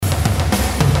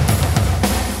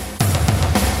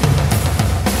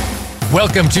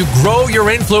Welcome to Grow Your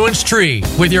Influence Tree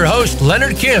with your host,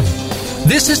 Leonard Kim.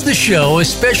 This is the show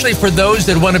especially for those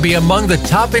that want to be among the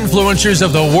top influencers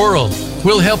of the world.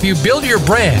 We'll help you build your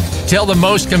brand, tell the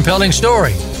most compelling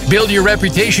story, build your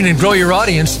reputation and grow your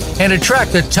audience, and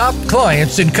attract the top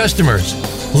clients and customers.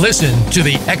 Listen to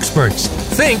the experts.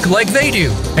 Think like they do,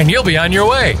 and you'll be on your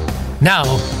way. Now,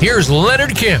 here's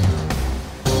Leonard Kim.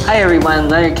 Hi everyone,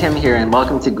 Leonard Kim here, and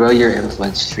welcome to Grow Your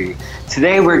Influence Tree.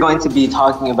 Today we're going to be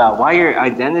talking about why your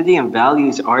identity and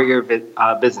values are your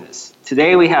business.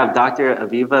 Today we have Dr.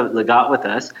 Aviva Lagat with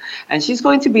us, and she's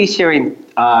going to be sharing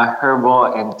her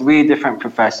role in 3 different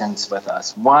professions with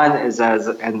us. One is as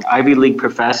an Ivy League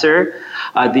professor,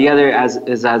 the other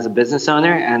is as a business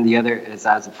owner, and the other is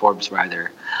as a Forbes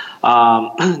writer.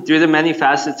 Through the many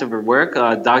facets of her work,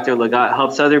 Dr. Lagat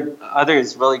helps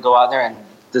others really go out there and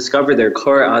discover their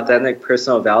core authentic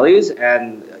personal values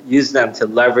and use them to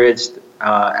leverage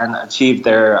and achieve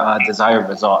their desired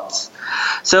results.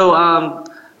 So,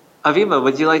 Aviva,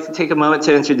 would you like to take a moment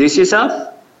to introduce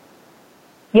yourself?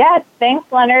 Yes, thanks,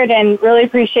 Leonard, and really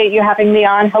appreciate you having me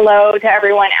on. Hello to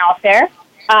everyone out there.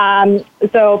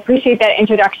 So appreciate that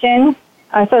introduction.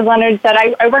 So as Leonard said,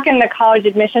 I work in the college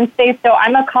admissions space, so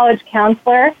I'm a college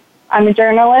counselor, I'm a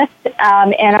journalist,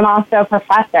 and I'm also a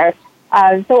professor.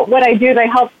 So what I do is I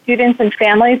help students and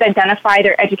families identify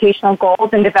their educational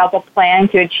goals and develop a plan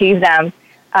to achieve them.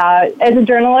 As a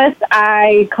journalist,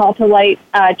 I call to light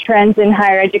trends in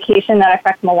higher education that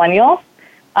affect millennials.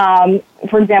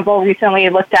 For example, recently I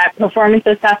looked at performance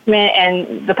assessment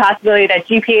and the possibility that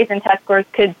GPAs and test scores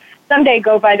could someday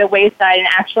go by the wayside, and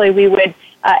actually we would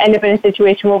end up in a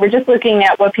situation where we're just looking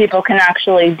at what people can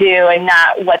actually do and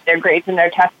not what their grades and their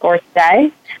test scores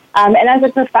say. And as a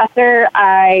professor,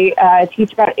 I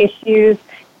teach about issues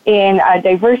in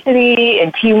diversity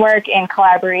and teamwork and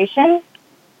collaboration.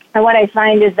 And what I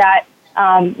find is that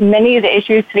many of the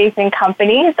issues facing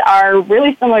companies are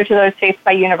really similar to those faced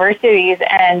by universities,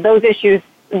 and those issues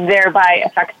thereby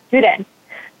affect students.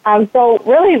 So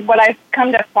really what I've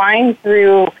come to find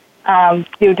through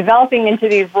developing into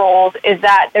these roles is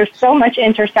that there's so much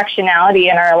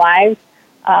intersectionality in our lives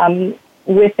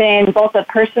within both the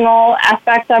personal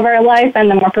aspects of our life and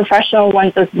the more professional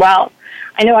ones as well.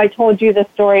 I know I told you the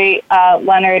story,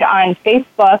 Leonard, on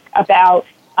Facebook about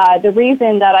the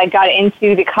reason that I got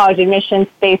into the college admissions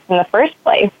space in the first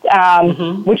place,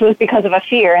 which was because of a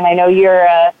fear. And I know you're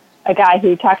a guy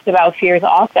who talks about fears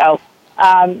also.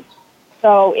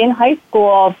 So in high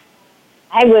school,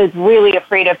 I was really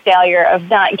afraid of failure, of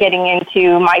not getting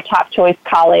into my top choice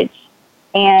college.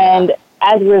 And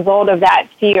as a result of that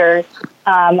fear,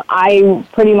 I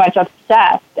pretty much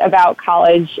obsessed about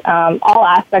college, all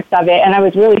aspects of it, and I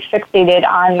was really fixated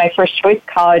on my first choice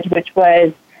college, which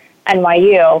was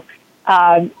NYU.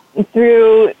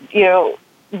 Through,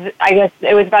 I guess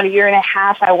it was about a year and a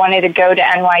half, I wanted to go to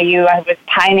NYU. I was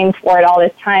pining for it all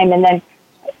this time, and then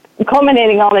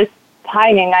culminating all this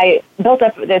pining, I built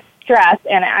up this stress,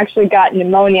 and I actually got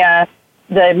pneumonia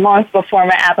the month before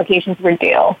my applications were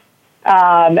due.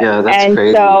 That's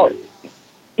crazy. So,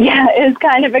 it was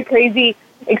kind of a crazy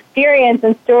experience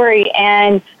and story.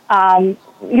 And,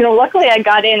 luckily I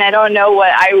got in. I don't know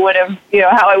what I would have,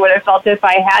 how I would have felt if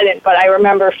I hadn't, but I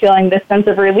remember feeling this sense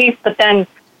of relief. But then,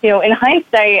 in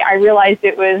hindsight, I realized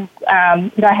it was,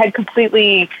 I had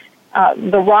completely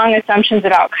the wrong assumptions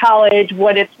about college,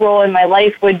 what its role in my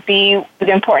life would be,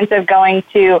 the importance of going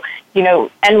to,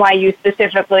 NYU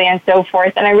specifically and so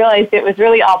forth. And I realized it was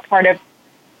really all part of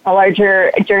a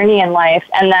larger journey in life,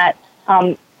 and that,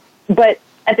 but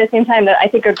at the same time, I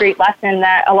think a great lesson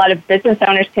that a lot of business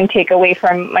owners can take away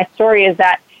from my story is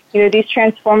that, these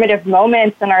transformative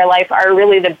moments in our life are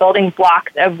really the building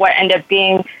blocks of what end up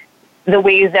being the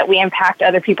ways that we impact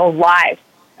other people's lives.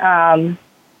 So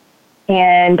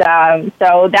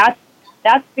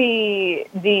that's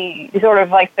the sort of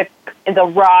like the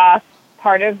raw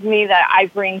part of me that I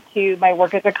bring to my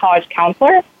work as a college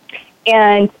counselor.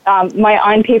 And my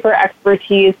on-paper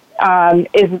expertise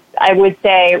is, I would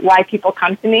say, why people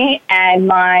come to me, and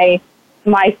my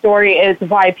story is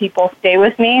why people stay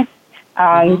with me.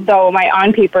 So my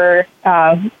on-paper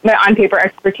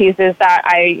expertise is that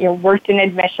I worked in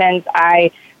admissions.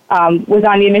 I was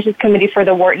on the admissions committee for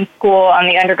the Wharton School on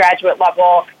the undergraduate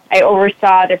level. I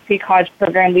oversaw the pre-college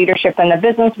program leadership in the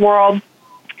business world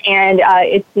and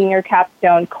its senior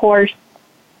capstone course.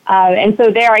 And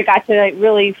so there I got to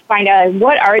really find out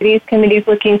what are these committees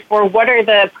looking for, what are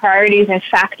the priorities and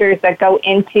factors that go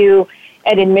into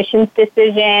an admissions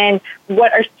decision,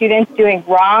 what are students doing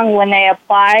wrong when they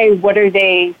apply,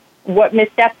 what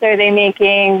missteps are they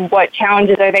making, what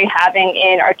challenges are they having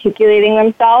in articulating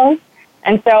themselves.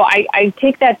 And so I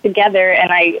take that together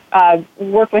and I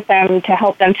work with them to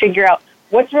help them figure out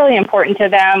what's really important to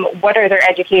them, what are their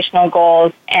educational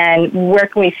goals, and where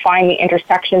can we find the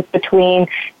intersections between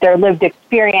their lived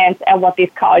experience and what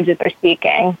these colleges are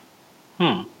seeking.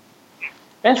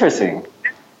 Interesting.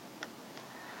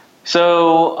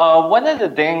 So one of the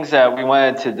things that we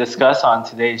wanted to discuss on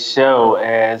today's show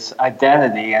is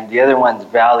identity, and the other one's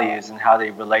values and how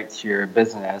they relate to your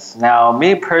business. Now,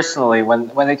 me personally,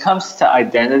 when it comes to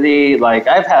identity, like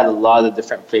I've had a lot of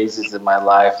different phases in my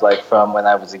life, like from when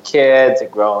I was a kid to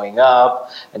growing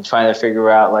up and trying to figure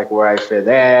out like where I fit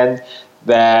in.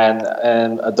 Then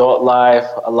in adult life,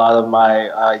 a lot of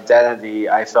my identity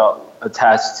I felt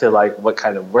attached to like what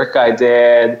kind of work I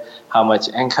did, how much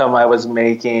income I was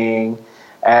making,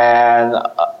 and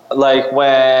like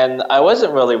when I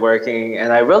wasn't really working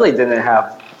and I really didn't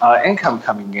have income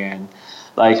coming in,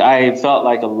 like I felt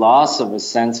like a loss of a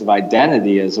sense of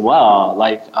identity as well.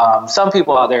 Like some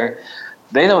people out there,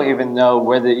 they don't even know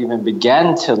where to even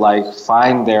begin to like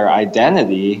find their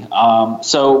identity.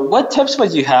 So what tips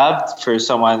would you have for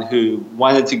someone who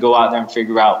wanted to go out there and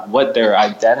figure out what their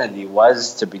identity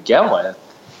was to begin with?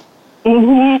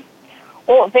 Mm-hmm.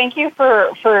 Well, thank you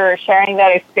for sharing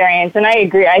that experience. And I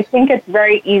agree. I think it's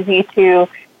very easy to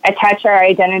attach our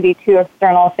identity to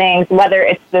external things, whether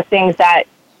it's the things that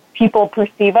people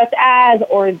perceive us as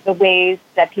or the ways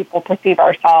that people perceive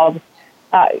ourselves.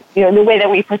 The way that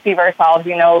we perceive ourselves,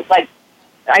 like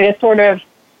I just sort of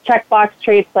checkbox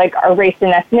traits like our race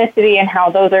and ethnicity and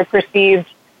how those are perceived,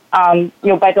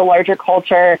 by the larger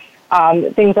culture.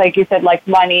 Things like you said, like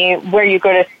money, where you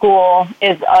go to school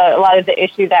is a lot of the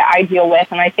issue that I deal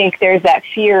with. And I think there's that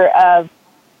fear of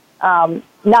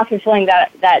not fulfilling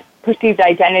that perceived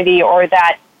identity or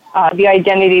that the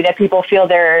identity that people feel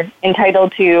they're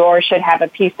entitled to or should have a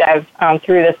piece of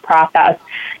through this process.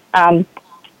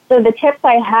 So the tips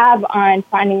I have on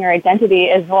finding your identity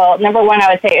is, well, number one,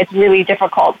 I would say it's really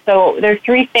difficult. So there's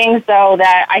three things, though,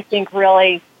 that I think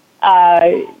really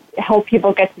help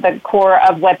people get to the core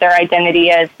of what their identity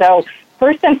is. So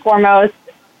first and foremost,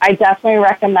 I definitely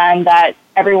recommend that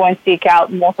everyone seek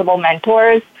out multiple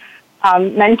mentors.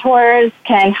 Mentors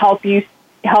can help you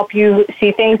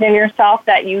see things in yourself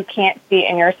that you can't see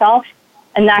in yourself,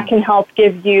 and that can help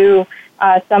give you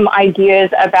some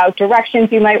ideas about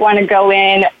directions you might want to go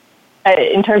in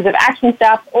terms of action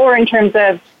steps, or in terms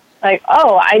of like,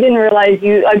 oh, I didn't realize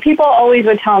you, like people always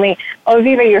would tell me, oh,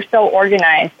 Aviva, you're so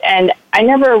organized. And I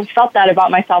never felt that about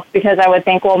myself because I would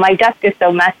think, well, my desk is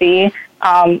so messy.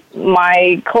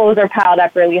 My clothes are piled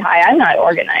up really high. I'm not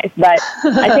organized. But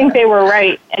I think they were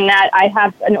right in that I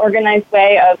have an organized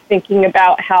way of thinking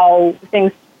about how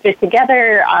things fit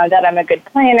together, that I'm a good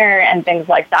planner and things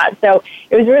like that. So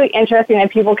it was really interesting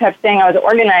that people kept saying I was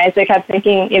organized. They kept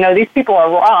thinking, these people are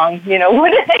wrong.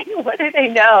 What do they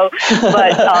know?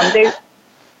 But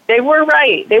they were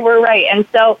right. They were right. And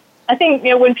so I think,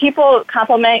 when people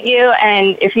compliment you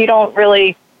and if you don't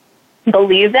really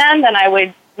believe them, then I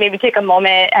would maybe take a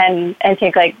moment and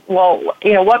think like, well,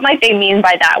 what might they mean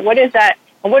by that? What is that?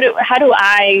 How do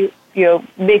I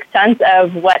make sense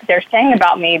of what they're saying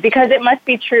about me, because it must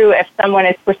be true if someone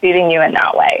is perceiving you in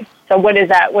that way. So what does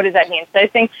that mean? So I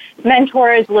think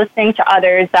mentors, listening to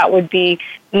others, that would be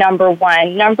number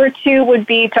one. Number two would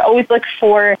be to always look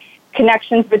for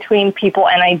connections between people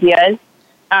and ideas.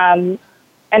 And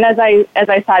as I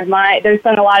said, there's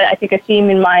been a lot, I think a theme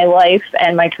in my life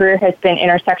and my career has been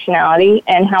intersectionality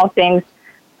and how things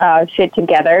fit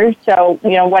together. So,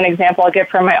 one example I'll give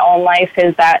from my own life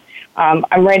is that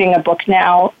I'm writing a book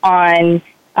now on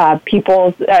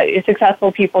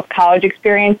successful people's college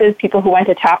experiences, people who went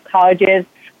to top colleges.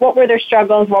 What were their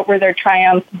struggles? What were their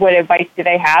triumphs? What advice do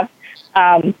they have?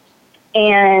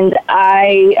 And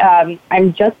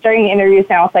I'm just starting the interviews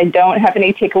now, so I don't have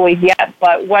any takeaways yet.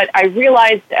 But what I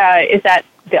realized is that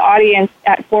the audience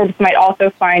at Forbes might also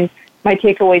find my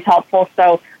takeaways helpful.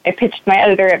 So I pitched my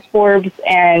editor at Forbes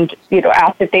and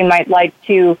asked if they might like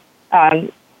to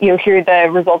hear the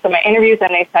results of my interviews,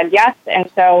 and they said yes. And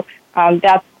so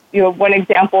that's one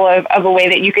example of a way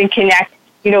that you can connect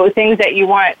things that you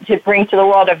want to bring to the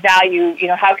world of value.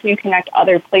 How can you connect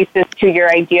other places to your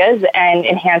ideas and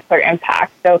enhance their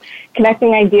impact? So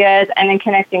connecting ideas and then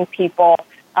connecting people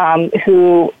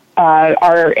who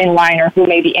are in line or who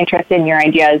may be interested in your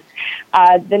ideas.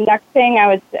 The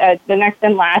next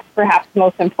and last, perhaps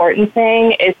most important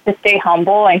thing is to stay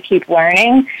humble and keep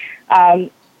learning.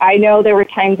 I know there were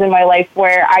times in my life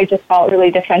where I just felt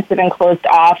really defensive and closed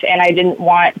off, and I didn't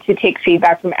want to take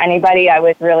feedback from anybody. I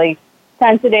was really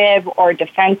sensitive or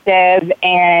defensive,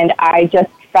 and I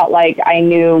just felt like I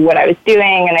knew what I was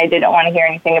doing and I didn't want to hear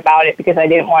anything about it because I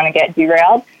didn't want to get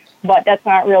derailed. But that's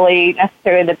not really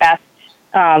necessarily the best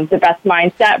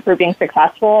mindset for being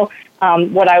successful.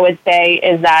 What I would say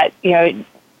is that, you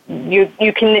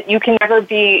can never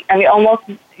be, almost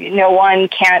no one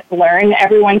can't learn.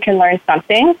 Everyone can learn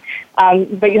something,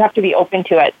 but you have to be open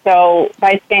to it. So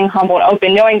by staying humble and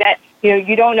open, knowing that,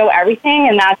 you don't know everything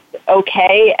and that's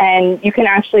okay, and you can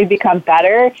actually become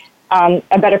better,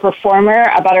 a better performer,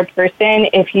 a better person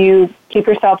if you keep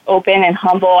yourself open and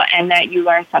humble and that you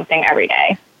learn something every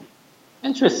day.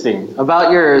 Interesting.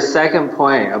 About your second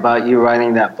point about you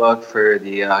writing that book for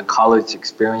the college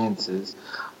experiences,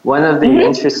 one of the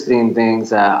interesting things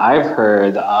that I've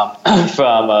heard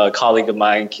from a colleague of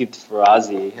mine, Keith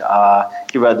Farazi,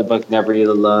 he wrote the book Never Eat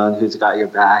Alone, Who's Got Your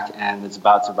Back, and is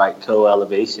about to write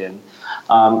Co-Elevation.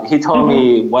 He told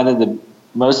me one of the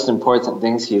most important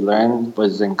things he learned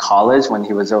was in college when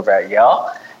he was over at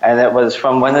Yale, and it was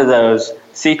from one of those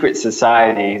secret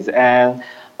societies. And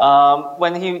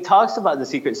when he talks about the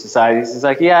secret societies, he's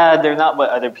like, yeah, they're not what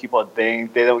other people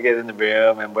think. They don't get in the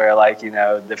room and wear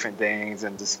different things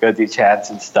and just go do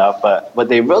chants and stuff. But what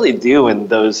they really do in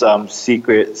those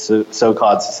secret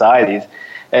so-called societies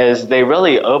is they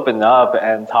really open up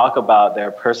and talk about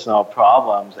their personal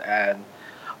problems. And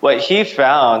what he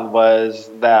found was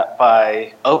that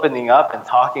by opening up and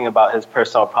talking about his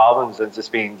personal problems and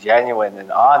just being genuine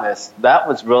and honest, that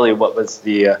was really what was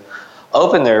the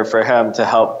opener for him to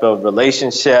help build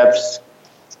relationships,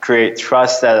 create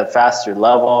trust at a faster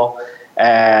level,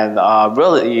 and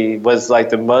really was like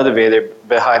the motivator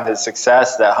behind his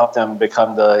success that helped him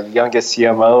become the youngest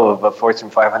CMO of a Fortune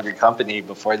 500 company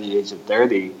before the age of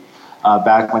 30,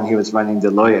 back when he was running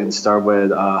Deloitte and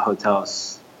Starwood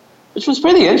Hotels, which was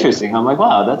pretty interesting. I'm like,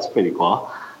 wow, that's pretty cool.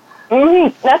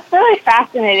 That's really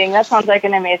fascinating. That sounds like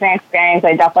an amazing experience.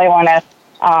 I definitely want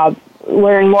to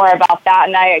learn more about that.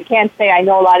 And I can't say I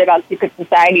know a lot about secret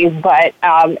societies, but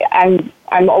I'm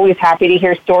always happy to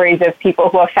hear stories of people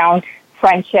who have found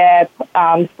friendship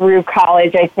through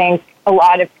college. I think a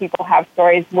lot of people have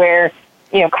stories where,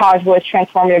 college was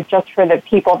transformative just for the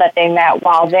people that they met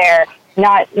while there,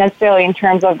 not necessarily in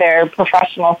terms of their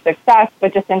professional success,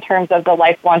 but just in terms of the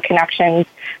lifelong connections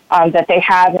that they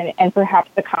have and perhaps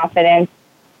the confidence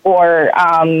or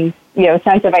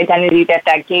sense of identity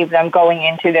that gave them going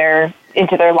into their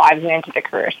lives and into the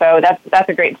career. So that's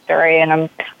a great story, and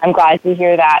I'm glad to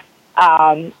hear that.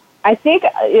 I think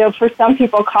for some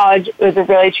people, college was a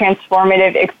really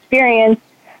transformative experience,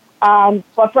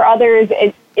 but for others,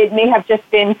 it may have just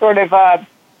been sort of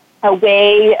a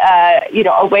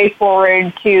way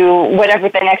forward to whatever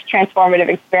the next transformative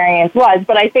experience was.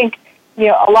 But I think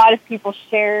a lot of people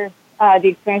share the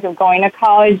experience of going to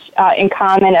college in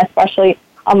common, especially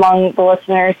among the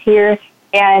listeners here.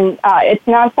 And it's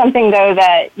not something, though,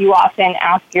 that you often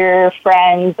ask your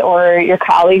friends or your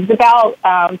colleagues about,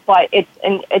 but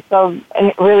it's a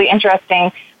really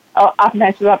interesting,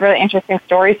 oftentimes we have really interesting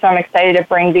stories, so I'm excited to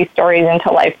bring these stories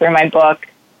into life through my book.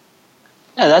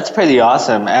 Yeah, that's pretty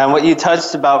awesome. And what you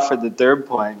touched about for the third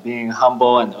point, being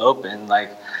humble and open,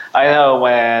 I know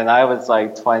when I was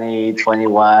 20,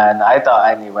 21, I thought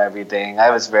I knew everything. I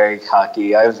was very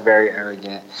cocky. I was very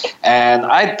arrogant. And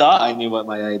I thought I knew what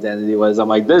my identity was. I'm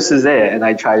like, this is it. And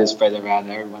I try to spread it around.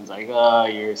 And everyone's like, oh,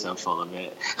 you're so full of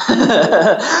it.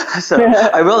 So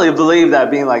I really believe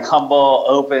that being humble,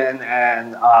 open,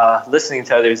 and listening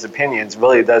to others' opinions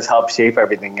really does help shape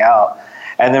everything out.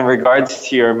 And in regards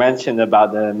to your mention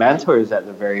about the mentors at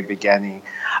the very beginning,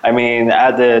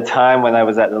 at the time when I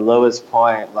was at the lowest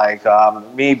point,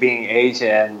 me being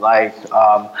Asian,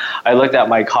 I looked at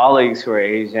my colleagues who are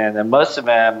Asian, and most of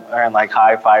them earn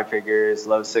high 5 figures,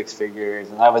 low 6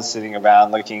 figures, and I was sitting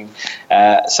around looking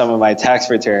at some of my tax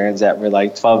returns that were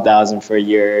 $12,000 for a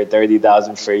year,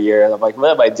 $30,000 for a year, and I'm like, what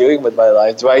am I doing with my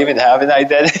life? Do I even have an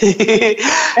identity?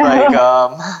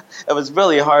 It was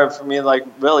really hard for me to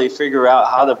really figure out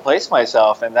how to place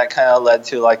myself, and that kind of led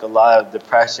to a lot of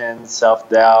depression,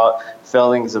 self-doubt,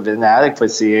 feelings of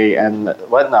inadequacy and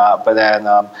whatnot. But then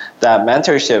that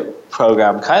mentorship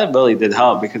program kind of really did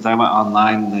help, because I went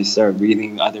online and I started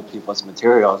reading other people's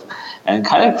materials and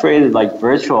kind of created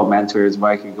virtual mentors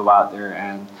where I could go out there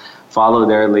and follow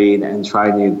their lead and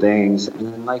try new things.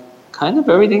 And then kind of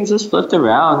everything just flipped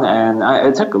around, and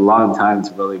it took a long time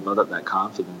to really build up that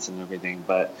confidence and everything.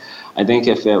 But I think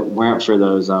if it weren't for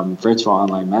those virtual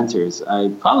online mentors, I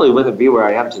probably wouldn't be where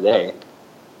I am today.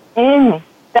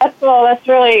 That's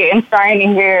really inspiring to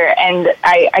hear, and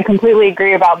I completely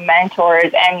agree about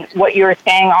mentors. And what you were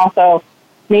saying also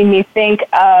made me think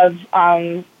of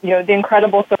the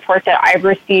incredible support that I've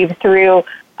received through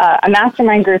a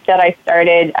mastermind group that I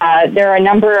started. There are a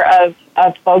number of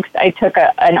folks I took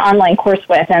an online course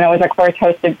with, and it was a course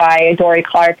hosted by Dory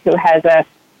Clark, who has a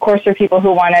course for people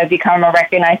who want to become a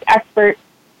recognized expert.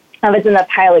 I was in the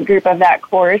pilot group of that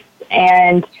course,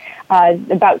 and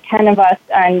about 10 of us,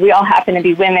 and we all happen to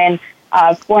be women,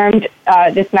 formed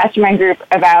this mastermind group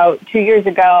about 2 years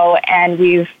ago, and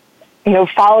we've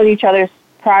followed each other's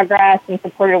progress and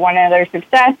supported one another's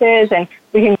successes, and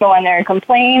we can go in there and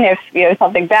complain if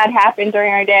something bad happened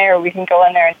during our day, or we can go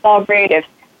in there and celebrate if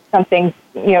something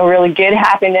really good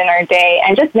happened in our day.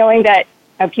 And just knowing that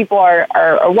people are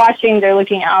watching, they're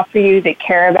looking out for you, they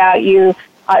care about you,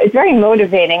 it's very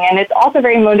motivating. And it's also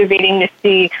very motivating to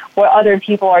see what other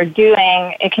people are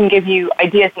doing. It can give you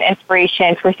ideas and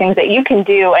inspiration for things that you can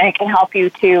do, and it can help you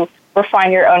to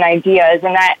refine your own ideas.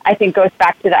 And that, I think, goes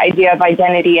back to the idea of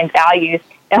identity and values.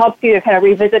 It helps you to kind of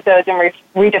revisit those and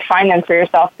redefine them for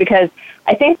yourself, because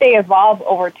I think they evolve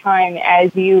over time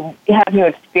as you have new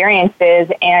experiences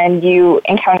and you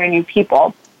encounter new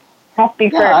people. I'll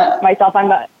speak for myself.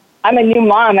 I'm a new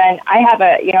mom, and I have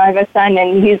a son,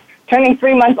 and he's turning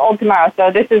 3 months old tomorrow.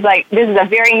 So this is a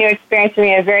very new experience for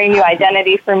me, a very new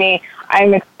identity for me.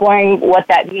 I'm exploring what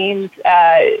that means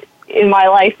in my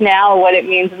life now, what it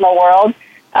means in the world.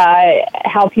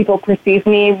 How people perceive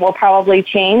me will probably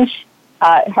change.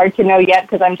 Hard to know yet,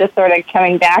 because I'm just sort of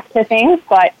coming back to things.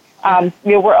 But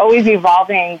we're always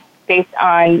evolving based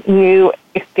on new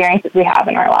experiences we have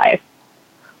in our lives.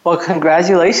 Well,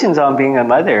 congratulations on being a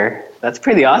mother. That's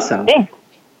pretty awesome.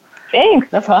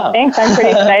 Thanks. No problem. Thanks. I'm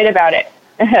pretty excited about it.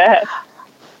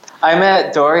 I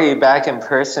met Dory back in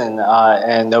person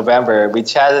in November. We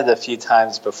chatted a few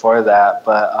times before that,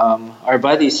 but our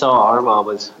buddy Saul Arwell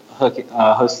was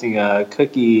hosting a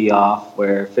cookie off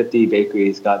where 50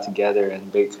 bakeries got together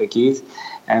and baked cookies,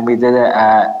 and we did it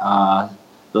at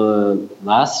the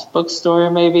last bookstore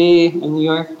maybe in New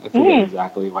York. I forget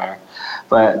exactly where.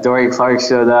 But Dory Clark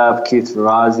showed up, Keith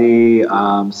Ferrazzi,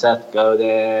 Seth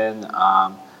Godin,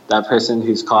 that person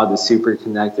who's called the Super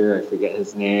Connector, I forget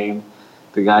his name,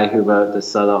 the guy who wrote The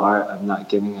Subtle Art of Not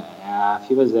Giving a F.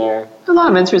 He was there. A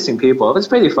lot of interesting people. It was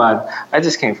pretty fun. I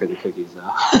just came for the cookies, though.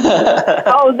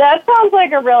 Oh, that sounds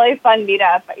like a really fun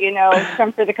meetup.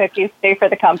 Come for the cookies, stay for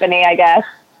the company, I guess.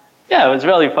 Yeah, it was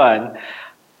really fun.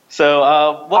 So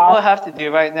what we'll have to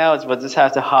do right now is we'll just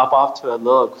have to hop off to a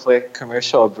little quick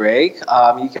commercial break.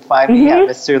 You can find me at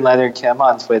Mr. Leonard Kim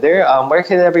on Twitter. Where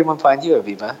can everyone find you,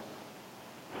 Aviva?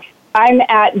 I'm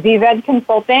at VVED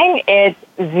Consulting. It's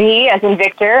V as in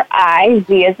Victor,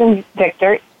 Z as in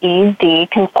Victor, ED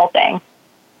Consulting.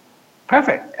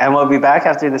 Perfect. And we'll be back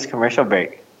after this commercial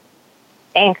break.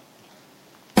 Thanks.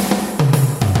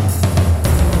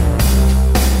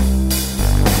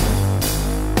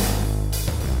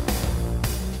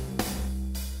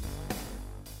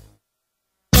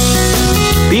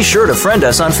 Be sure to friend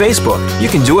us on Facebook. You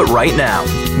can do it right now.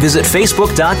 Visit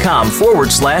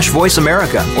facebook.com/Voice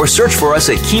America or search for us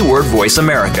at keyword Voice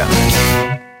America.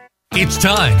 It's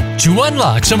time to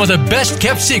unlock some of the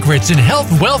best-kept secrets in health,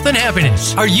 wealth, and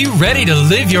happiness. Are you ready to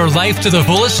live your life to the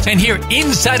fullest and hear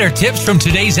insider tips from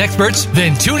today's experts?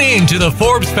 Then tune in to The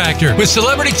Forbes Factor with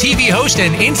celebrity TV host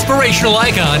and inspirational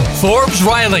icon, Forbes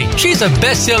Riley. She's a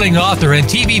best-selling author and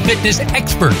TV fitness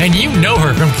expert, and you know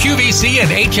her from QVC and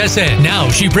HSN. Now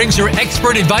she brings her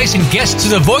expert advice and guests to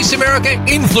the Voice America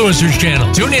Influencers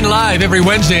channel. Tune in live every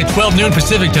Wednesday at 12 noon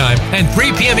Pacific Time and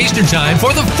 3 p.m. Eastern Time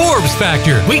for The Forbes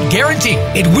Factor. We guarantee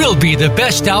it will be the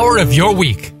best hour of your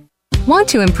week. Want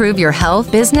to improve your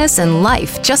health, business, and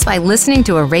life just by listening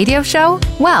to a radio show?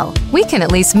 Well, we can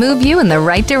at least move you in the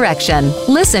right direction.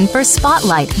 Listen for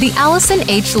Spotlight, the Allison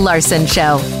H. Larson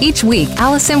Show. Each week,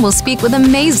 Allison will speak with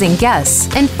amazing guests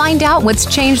and find out what's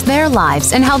changed their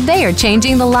lives and how they are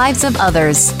changing the lives of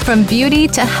others. From beauty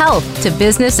to health to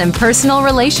business and personal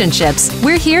relationships,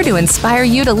 we're here to inspire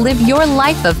you to live your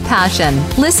life of passion.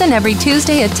 Listen every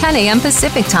Tuesday at 10 a.m.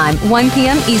 Pacific Time, 1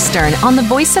 p.m. Eastern on the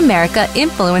Voice America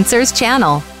Influencers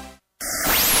channel.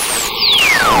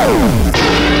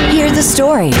 Hear the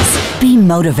stories. Be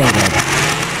motivated.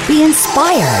 Be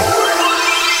inspired.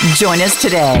 Join us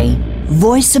today.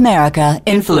 Voice America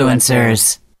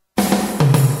Influencers.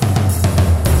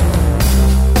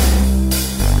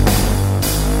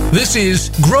 This is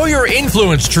Grow Your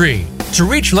Influence Tree. To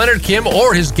reach Leonard Kim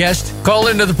or his guest, call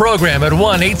into the program at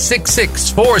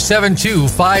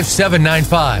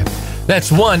 1-866-472-5795.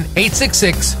 That's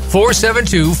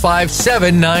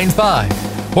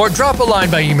 1-866-472-5795. Or drop a line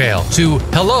by email to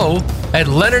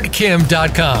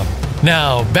hello@leonardkim.com.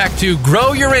 Now, back to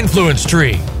Grow Your Influence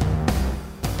Tree.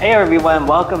 Hey everyone,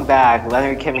 welcome back.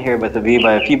 Leonard Kim here with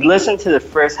Aviva. If you've listened to the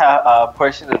first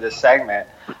portion of this segment,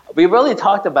 we really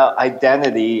talked about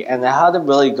identity and how to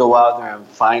really go out there and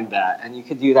find that. And you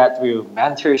could do that through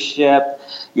mentorship.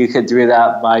 You could do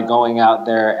that by going out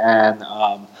there and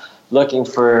looking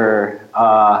for,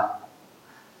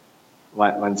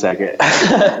 one second.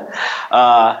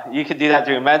 You could do that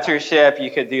through mentorship. You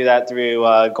could do that through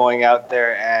going out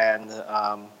there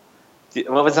and,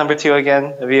 what was number 2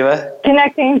 again, Aviva?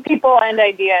 Connecting people and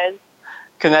ideas.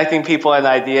 Connecting people and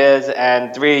ideas.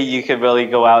 And 3, you could really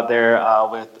go out there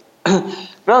with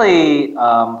really,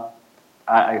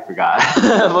 I forgot.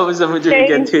 What was number 3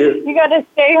 again, too? You gotta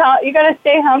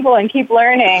stay humble and keep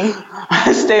learning.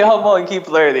 Stay humble and keep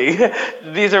learning.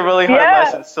 These are really hard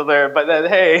lessons to learn. But then,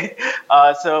 hey,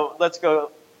 so let's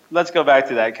go back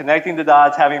to that. Connecting the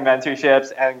dots, having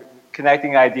mentorships, and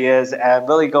connecting ideas, and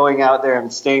really going out there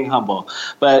and staying humble.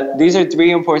 But these are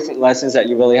 3 important lessons that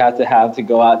you really have to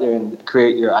go out there and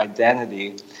create your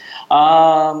identity.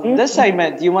 This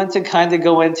segment, do you want to kind of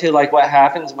go into like what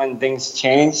happens when things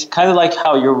change? Kind of like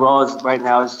how your role right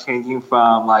now is changing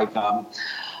from like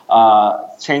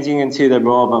changing into the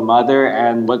role of a mother,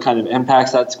 and what kind of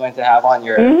impacts that's going to have on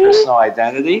your personal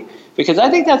identity? Because I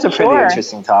think that's a pretty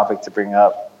interesting topic to bring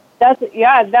up. That's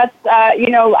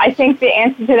I think the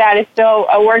answer to that is still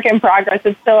a work in progress.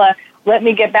 It's still let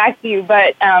me get back to you.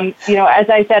 But, as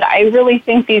I said, I really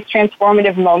think these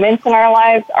transformative moments in our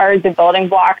lives are the building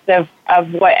blocks of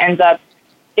what ends up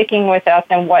sticking with us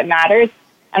and what matters.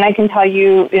 And I can tell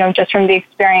you, just from the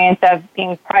experience of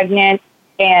being pregnant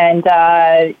and,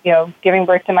 giving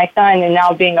birth to my son and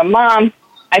now being a mom,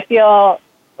 I feel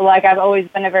like I've always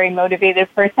been a very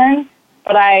motivated person.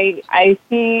 But I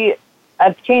see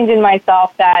a change in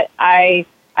myself that I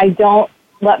don't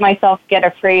let myself get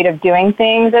afraid of doing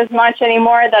things as much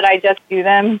anymore, that I just do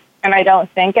them and I don't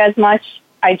think as much.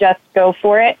 I just go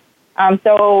for it.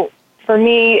 So for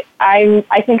me, I've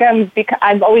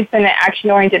always been an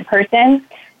action-oriented person,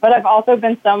 but I've also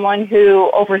been someone who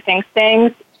overthinks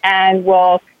things and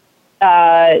will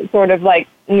sort of like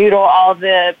noodle all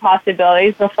the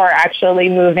possibilities before actually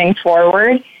moving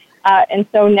forward. And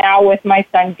so now with my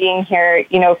son being here,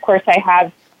 of course I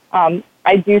have,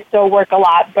 I do still work a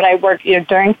lot, but I work,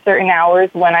 during certain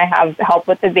hours when I have help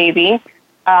with the baby.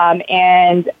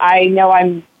 And I know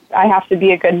I have to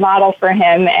be a good model for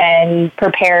him and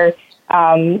prepare,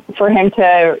 for him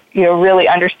to, really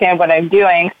understand what I'm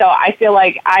doing. So I feel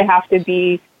like I have to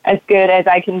be as good as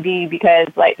I can be, because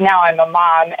like now I'm a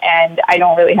mom and I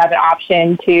don't really have an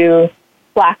option to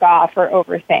slack off or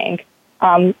overthink.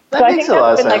 So I think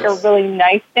that's been like a really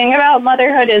nice thing about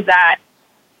motherhood, is that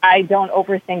I don't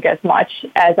overthink as much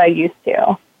as I used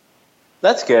to.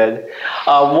 That's good.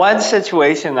 One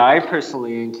situation I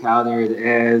personally encountered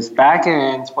is back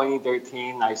in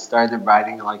 2013, I started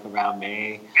writing like around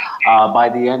May. By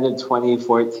the end of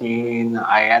 2014,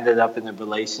 I ended up in a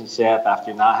relationship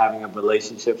after not having a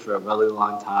relationship for a really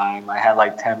long time. I had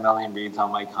like 10 million reads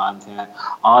on my content.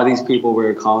 All these people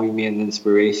were calling me an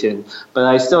inspiration, but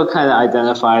I still kind of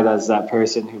identified as that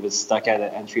person who was stuck at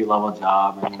an entry-level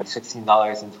job, earning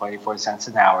 $16.24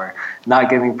 an hour, not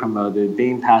getting promoted,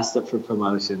 being passed up for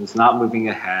promotions, not moving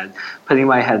ahead, putting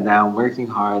my head down, working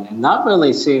hard, and not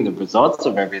really seeing the results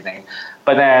of everything.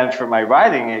 But then for my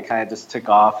writing, it kind of just took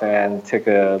off and took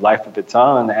a life of its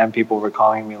own, and people were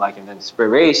calling me like an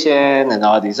inspiration and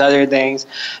all these other things.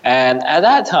 And at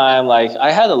that time, like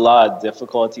I had a lot of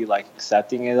difficulty like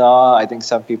accepting it all. I think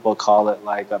some people call it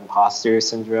like imposter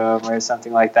syndrome or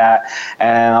something like that.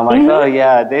 And I'm like, oh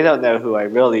yeah, they don't know who I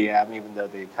really am, even though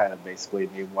they kind of basically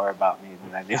knew more about me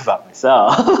than I knew about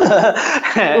myself.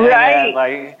 Right. And,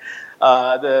 like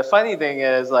the funny thing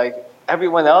is like,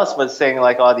 everyone else was saying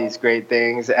like all these great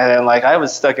things, and then like I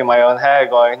was stuck in my own head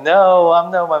going, no,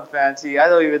 I'm no one fancy. I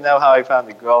don't even know how I found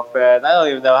a girlfriend. I don't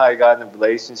even know how I got in a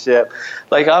relationship.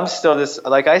 Like I'm still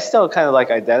I still kind of like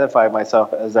identify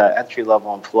myself as an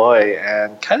entry-level employee,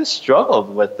 and kind of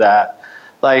struggled with that.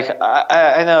 Like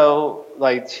I know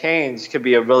like change could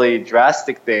be a really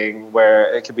drastic thing,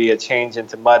 where it could be a change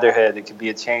into motherhood, it could be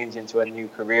a change into a new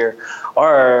career,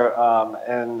 or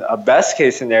in a best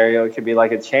case scenario, it could be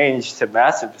like a change to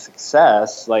massive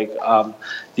success. Like,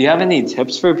 do you have any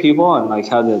tips for people on like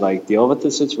how to like deal with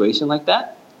a situation like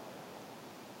that?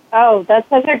 Oh, that's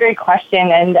such a great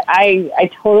question, and I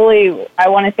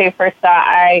want to say first that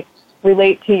I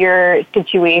relate to your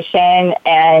situation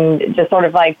and just sort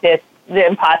of like the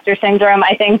imposter syndrome.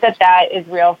 I think that is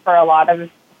real for a lot of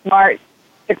smart,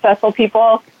 successful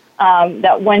people.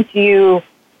 That once you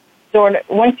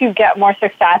get more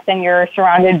success and you're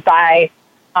surrounded by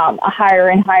a higher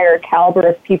and higher caliber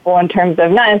of people in terms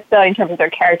of, not necessarily in terms of their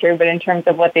character, but in terms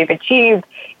of what they've achieved,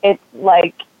 it's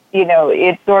like,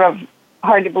 it's sort of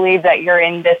hard to believe that you're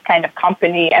in this kind of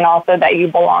company and also that you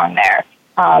belong there.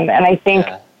 And I think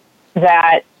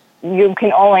that you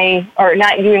can only, or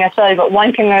not you necessarily, but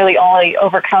one can really only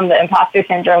overcome the imposter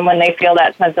syndrome when they feel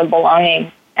that sense of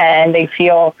belonging and they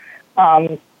feel,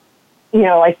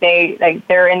 like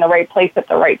they're in the right place at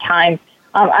the right time.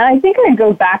 And I think I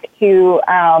go back to,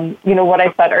 what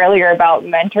I said earlier about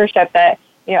mentorship, that,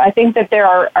 I think that there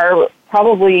are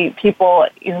probably people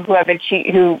who have achieved,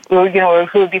 who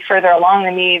would be further along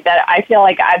than me, that I feel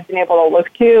like I've been able to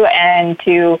look to and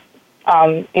to,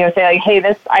 say like,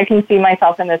 hey, I can see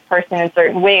myself in this person in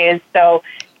certain ways. So,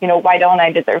 why don't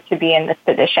I deserve to be in this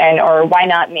position, or why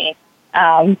not me?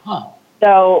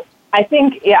 So I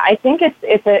think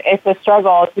it's a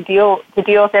struggle to deal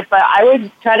with it, but I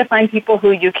would try to find people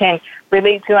who you can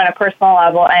relate to on a personal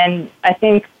level. And I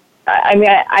think,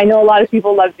 I know a lot of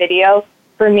people love video.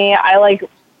 For me, I like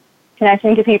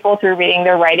connecting to people through reading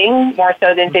their writing more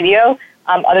so than video.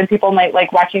 Other people might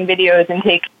like watching videos and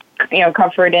take,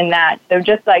 comfort in that. So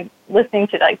just like listening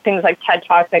to like things like TED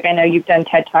Talks, like I know you've done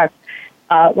TED Talks,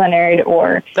 Leonard,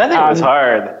 or that thing was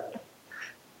hard.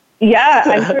 Yeah,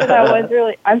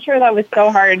 I'm sure that was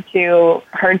so hard to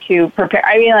prepare.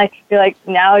 I mean, like, you're like,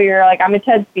 now you're like, I'm a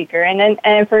TED speaker.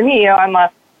 And for me, I'm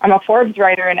a Forbes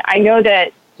writer, and I know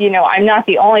that, I'm not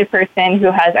the only person who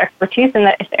has expertise in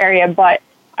this area, but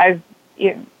I've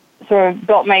sort of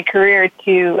built my career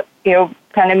to,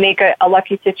 kind of make a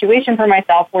lucky situation for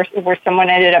myself where someone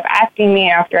ended up asking me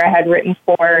after I had written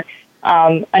for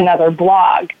another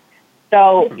blog.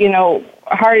 So,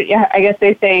 I guess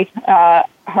they say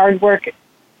hard work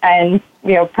and,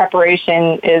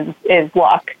 preparation is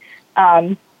luck.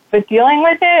 But dealing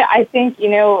with it, I think,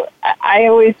 I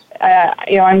always,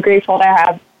 I'm grateful to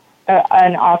have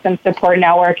an awesome support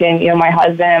network and, my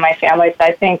husband and my family. So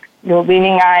I think,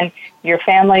 leaning on your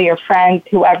family, your friends,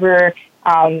 whoever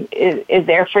is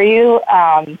there for you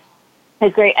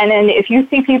is great. And then if you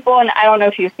see people, and I don't know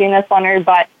if you've seen this, Leonard,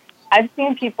 but I've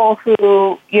seen people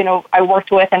who, I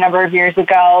worked with a number of years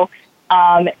ago,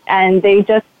 and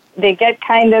they get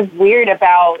kind of weird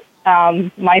about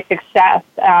my success.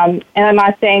 And I'm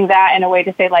not saying that in a way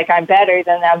to say, like, I'm better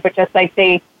than them, but just like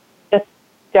they just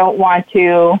don't want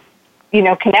to,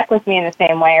 connect with me in the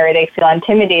same way, or they feel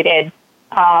intimidated.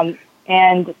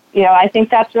 And, I think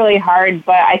that's really hard,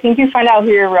 but I think you find out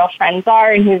who your real friends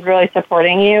are and who's really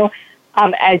supporting you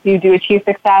as you do achieve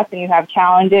success and you have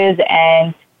challenges,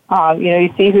 and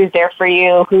you see who's there for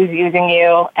you, who's using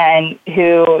you, and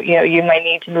who, you might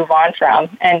need to move on from.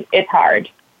 And it's hard.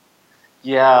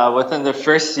 Yeah, within the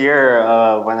first year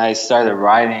when I started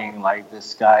writing, like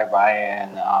this guy,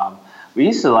 Brian, we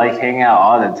used to like hang out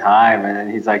all the time. And then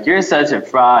he's like, you're such a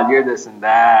fraud, you're this and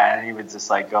that. And he would just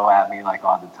like go at me like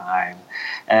all the time.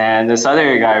 And this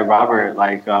other guy, Robert,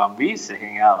 like we used to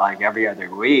hang out like every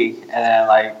other week. And then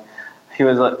like,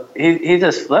 he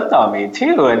just flipped on me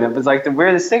too, and it was like the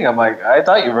weirdest thing. I'm like, I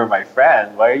thought you were my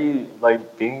friend. Why are you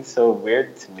like being so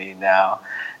weird to me now?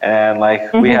 And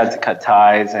like we had to cut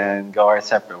ties and go our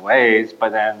separate ways.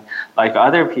 But then like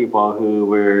other people who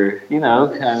were,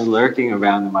 kind of lurking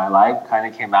around in my life kind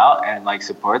of came out and like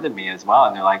supported me as well.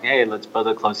 And they're like, hey, let's build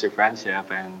a closer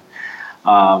friendship.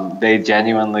 And they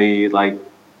genuinely like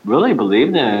really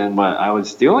believed in what I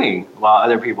was doing, while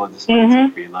other people just wanted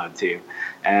to be loved too.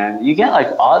 And you get like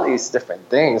all these different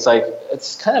things. Like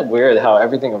it's kind of weird how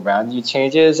everything around you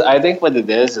changes. I think what it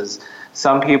is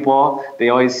some people, they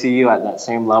always see you at that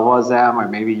same level as them, or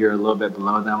maybe you're a little bit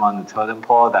below them on the totem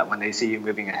pole, that when they see you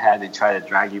moving ahead, they try to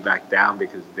drag you back down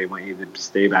because they want you to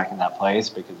stay back in that place,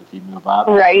 because if you move up,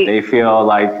 they feel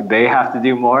like they have to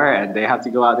do more and they have to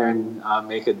go out there and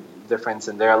make a difference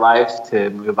in their life to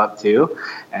move up too,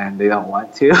 and they don't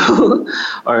want to.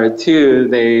 Or two,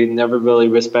 they never really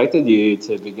respected you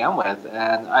to begin with.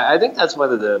 And I think that's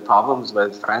one of the problems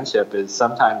with friendship, is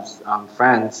sometimes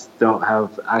friends don't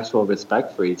have actual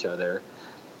respect for each other,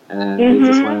 and they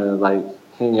just want to like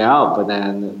hang out, but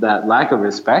then that lack of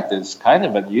respect is kind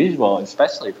of unusual,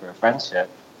 especially for a friendship.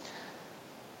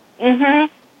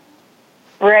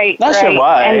 Right. Not sure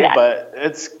why, but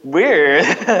it's weird.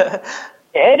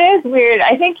 It is weird.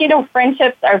 I think,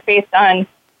 friendships are based on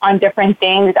different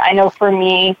things. I know for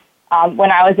me,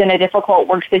 when I was in a difficult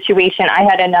work situation, I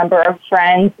had a number of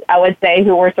friends, I would say,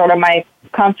 who were sort of my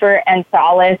comfort and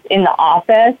solace in the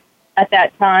office at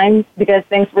that time, because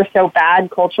things were so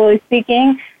bad, culturally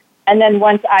speaking. And then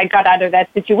once I got out of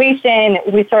that situation,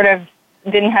 we sort of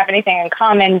didn't have anything in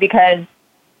common, because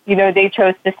they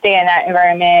chose to stay in that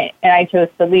environment and I chose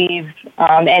to leave.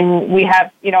 And we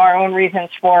have, our own reasons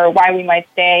for why we might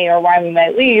stay or why we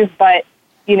might leave, but,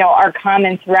 our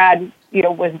common thread,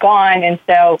 was gone. And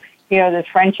so, the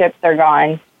friendships are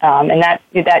gone. And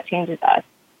that changes us.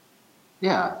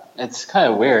 Yeah, it's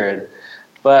kind of weird,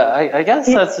 but I guess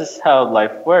that's just how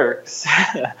life works.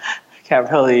 Can't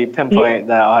really pinpoint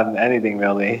that on anything,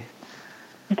 really.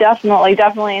 Definitely.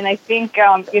 And I think,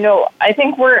 I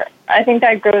think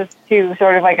that goes to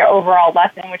sort of like an overall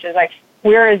lesson, which is like,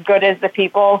 we're as good as the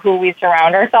people who we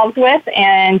surround ourselves with.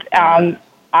 And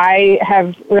I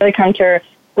have really come to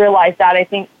realize that. I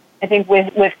think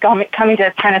with coming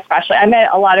to tennis especially, I met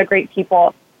a lot of great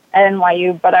people at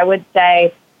NYU, but I would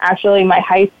say actually my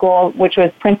high school, which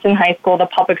was Princeton High School, the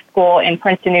public school in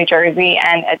Princeton, New Jersey,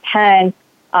 and at Penn,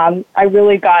 I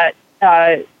really got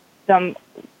some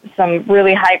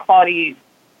really high quality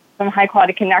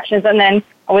connections, and then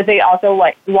I would say also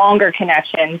like longer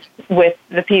connections with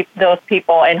those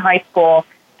people in high school,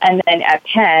 and then at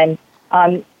Penn,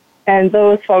 and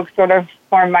those folks sort of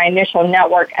formed my initial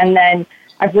network, and then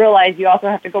I've realized you also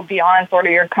have to go beyond sort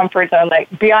of your comfort zone, like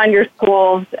beyond your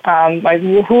schools. Like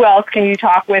who else can you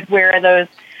talk with? Where are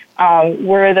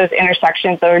those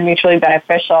intersections that are mutually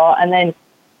beneficial? And then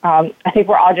I think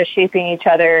we're all just shaping each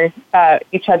other's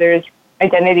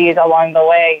identities along the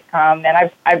way.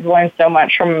 And I've learned so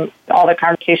much from all the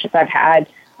conversations I've had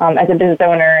as a business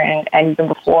owner and even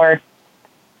before.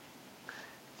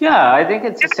 Yeah, I think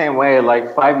it's the same way.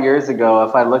 Like 5 years ago,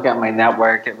 if I look at my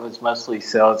network, it was mostly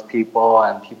salespeople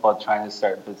and people trying to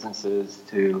start businesses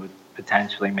to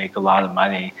potentially make a lot of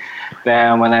money.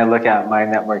 Then when I look at my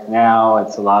network now,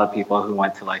 it's a lot of people who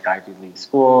went to like Ivy League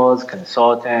schools,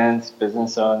 consultants,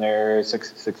 business owners,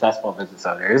 successful business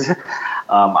owners,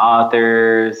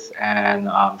 authors, and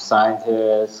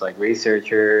scientists, like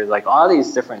researchers, like all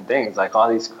these different things, like all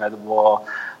these credible,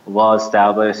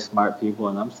 well-established, smart people,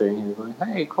 and I'm sitting here going,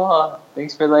 hey, cool,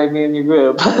 thanks for letting me in your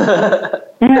group.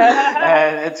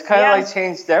 And it's kind of like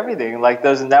changed everything. Like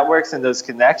those networks and those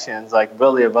connections like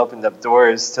really have opened up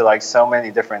doors to like so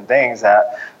many different things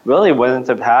that really wouldn't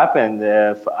have happened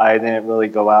if I didn't really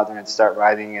go out there and start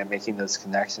writing and making those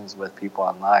connections with people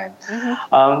online.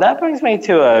 That brings me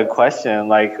to a question,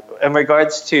 like in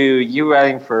regards to you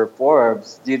writing for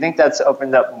Forbes, do you think that's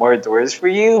opened up more doors for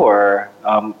you, or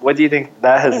what do you think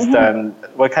that has done?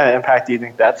 What kind of impact do you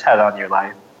think that's had on your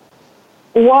life?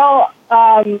 Well,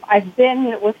 I've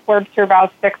been with Forbes for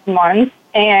about 6 months,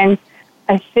 and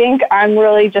I think I'm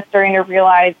really just starting to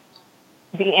realize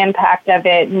the impact of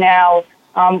it now.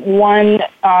 One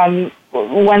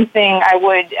thing I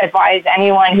would advise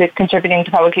anyone who's contributing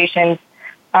to publications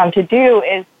to do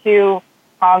is to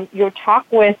talk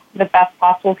with the best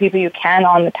possible people you can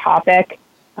on the topic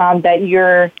that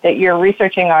you're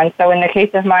researching on. So in the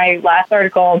case of my last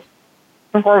article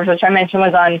for Forbes, which I mentioned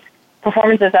was on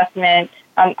performance assessment,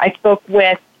 I spoke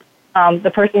with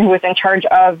the person who was in charge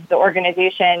of the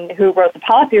organization who wrote the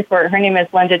policy report. Her name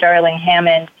is Linda Darling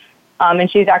Hammond,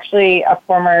 and she's actually a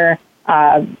former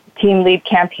team lead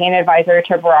campaign advisor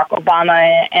to Barack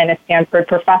Obama and a Stanford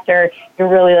professor. You're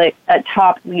really like a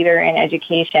top leader in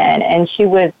education, and she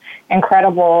was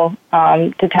incredible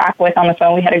to talk with on the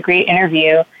phone. We had a great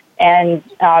interview, and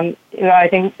I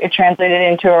think it translated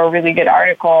into a really good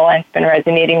article, and it's been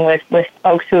resonating with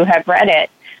folks who have read it.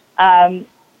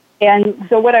 And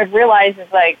so what I've realized is,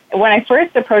 like, when I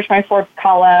first approached my Forbes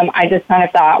column, I just kind of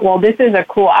thought, well, this is a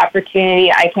cool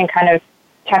opportunity. I can kind of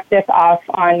check this off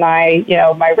on my,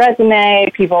 my resume.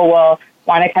 People will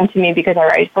want to come to me because I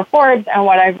write for Forbes. And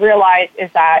what I've realized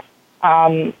is that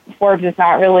Forbes is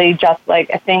not really just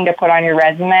like a thing to put on your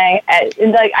resume.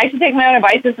 Like, I should take my own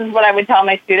advice. This is what I would tell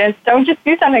my students. Don't just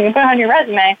do something and put it on your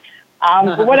resume.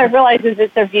 But what I've realized is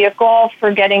it's a vehicle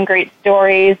for getting great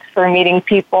stories, for meeting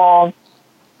people,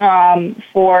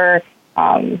 for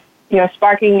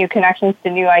sparking new connections to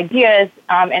new ideas,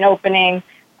 and opening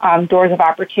doors of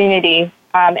opportunity.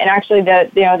 And actually,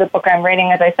 the book I'm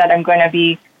writing, as I said, I'm going to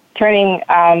be turning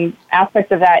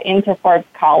aspects of that into Forbes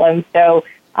columns. So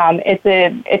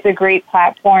it's a great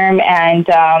platform and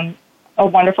a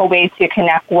wonderful way to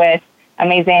connect with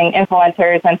amazing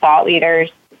influencers and thought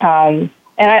leaders. And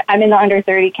I'm in the under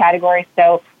 30 category,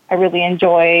 so I really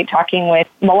enjoy talking with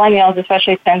millennials,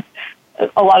 especially since I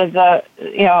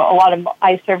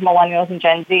serve millennials and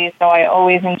Gen Z, so I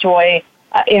always enjoy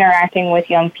interacting with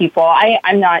young people.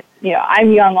 I'm not,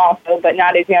 I'm young also, but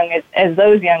not as young as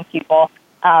those young people.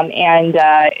 And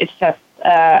it's just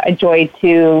a joy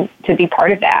to be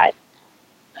part of that.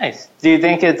 Nice. Do you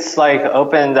think it's like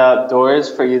opened up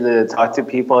doors for you to talk to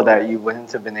people that you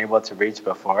wouldn't have been able to reach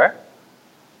before?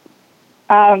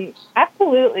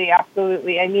 Absolutely.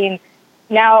 I mean,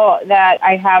 now that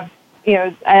I have,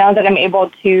 now that I'm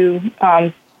able to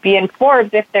be in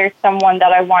Forbes, if there's someone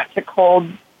that I want to cold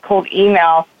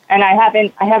email, and I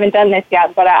haven't done this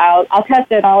yet, but I'll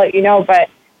test it and I'll let you know. But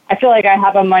I feel like I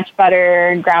have a much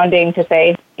better grounding to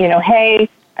say, hey,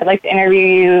 I'd like to interview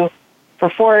you for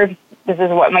Forbes. This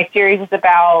is what my series is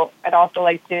about. I'd also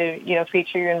like to,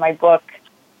 feature you in my book.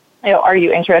 Are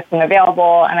you interested and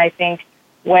available? And I think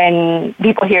when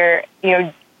people hear,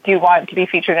 do you want to be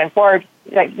featured in Forbes,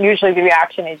 like usually the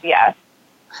reaction is yes.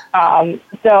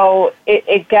 So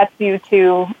it gets you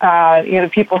to, the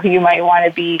people who you might want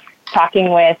to be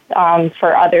talking with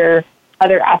for other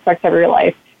aspects of your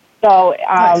life. So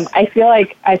Nice. I feel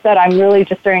like I said I'm really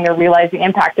just starting to realize the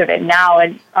impact of it now.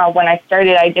 And when I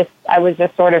started, I was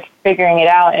just sort of figuring it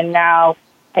out. And now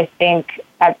I think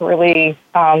I've really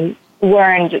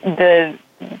learned the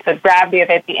gravity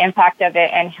of it, the impact of it,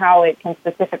 and how it can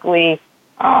specifically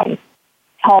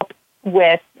help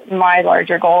with my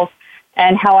larger goals,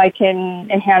 and how I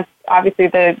can enhance, obviously,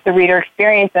 the reader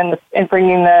experience and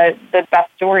bringing the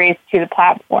best stories to the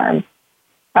platform.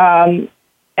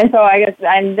 And so I guess,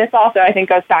 and this also, I think,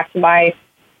 goes back to my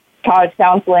college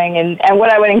counseling, and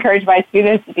what I would encourage my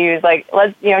students to do is, like,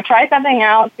 let's, try something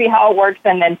out, see how it works,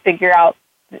 and then figure out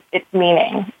its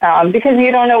meaning. Because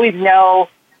you don't always know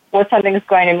what something is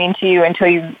going to mean to you until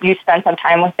you spend some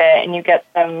time with it and you get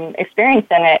some experience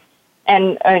in it.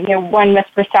 And, one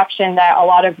misperception that a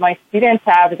lot of my students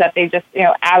have is that they just,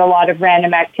 add a lot of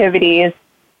random activities,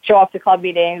 show up to club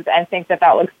meetings, and think that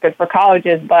looks good for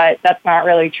colleges, but that's not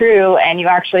really true. And you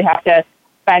actually have to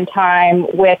spend time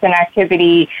with an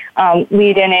activity,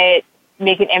 lead in it,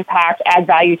 make an impact, add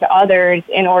value to others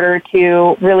in order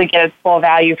to really get its full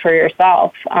value for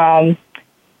yourself.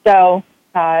 So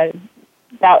that's a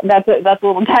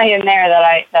little tie-in there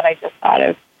that I just thought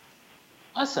of.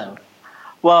 Awesome.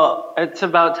 Well, it's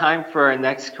about time for our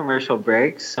next commercial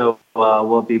break, so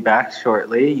we'll be back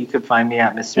shortly. You can find me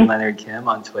at Mr. Leonard Kim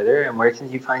on Twitter. And where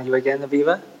can you find you again,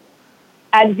 Aviva?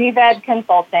 At VVED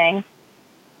Consulting.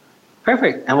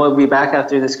 Perfect. And we'll be back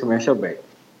after this commercial break.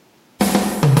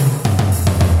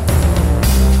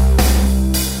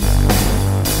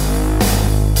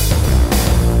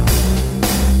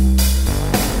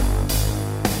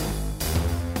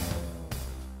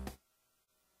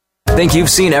 Think you've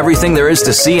seen everything there is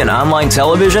to see in online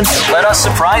television? Let us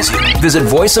surprise you. Visit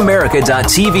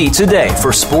voiceamerica.tv today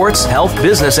for sports, health,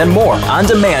 business, and more on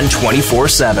demand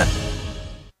 24/7.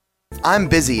 I'm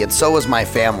busy and so is my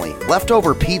family.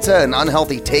 Leftover pizza and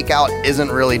unhealthy takeout isn't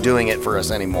really doing it for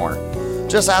us anymore.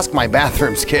 Just ask my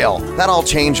bathroom scale. That all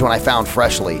changed when I found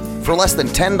Freshly. For less than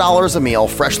 $10 a meal,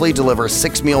 Freshly delivers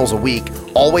 6 meals a week,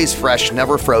 always fresh,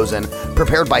 never frozen,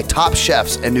 prepared by top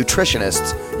chefs and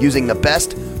nutritionists using the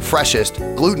best, freshest,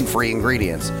 gluten-free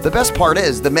ingredients. The best part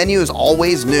is the menu is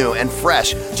always new and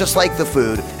fresh, just like the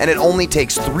food, and it only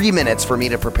takes 3 minutes for me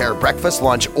to prepare breakfast,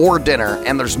 lunch, or dinner,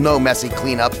 and there's no messy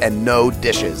cleanup and no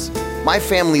dishes. My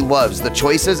family loves the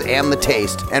choices and the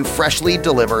taste, and Freshly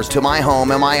delivers to my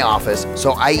home and my office,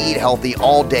 so I eat healthy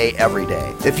all day, every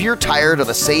day. If you're tired of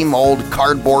the same old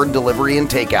cardboard delivery and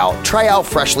takeout, try out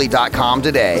Freshly.com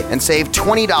today and save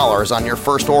 $20 on your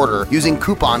first order using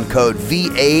coupon code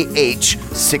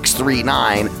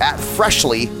VAH639 at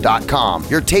Freshly.com.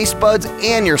 Your taste buds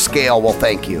and your scale will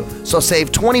thank you. So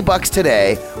save $20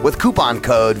 today with coupon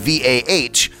code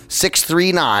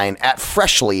VAH639 at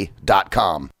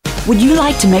Freshly.com. Would you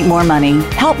like to make more money,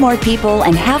 help more people,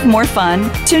 and have more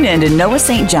fun? Tune in to Noah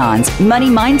St. John's Money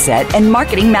Mindset and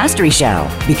Marketing Mastery Show,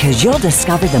 because you'll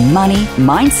discover the money,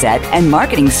 mindset, and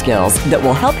marketing skills that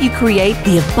will help you create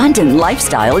the abundant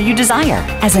lifestyle you desire.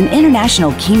 As an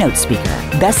international keynote speaker,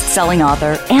 best-selling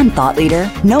author, and thought leader,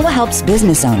 Noah helps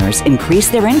business owners increase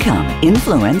their income,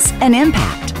 influence, and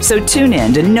impact. So tune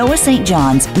in to Noah St.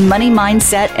 John's Money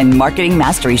Mindset and Marketing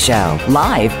Mastery Show,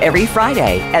 live every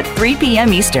Friday at 3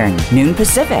 p.m. Eastern, noon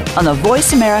Pacific, on the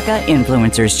Voice America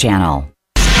Influencers channel.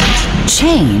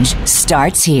 Change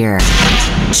starts here.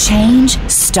 Change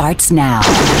starts now.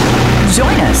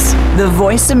 Join us, the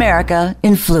Voice America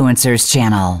Influencers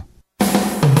channel.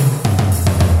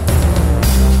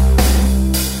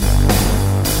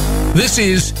 This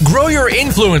is Grow Your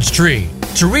Influence Tree.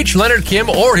 To reach Leonard Kim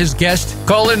or his guest,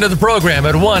 call into the program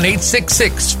at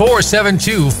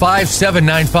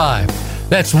 1-866-472-5795.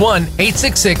 That's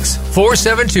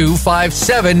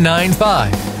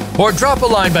 1-866-472-5795. Or drop a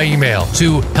line by email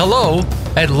to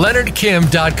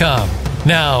hello@leonardkim.com.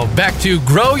 Now, back to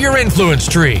Grow Your Influence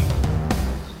Tree.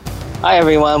 Hi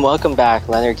everyone, welcome back.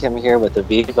 Leonard Kim here with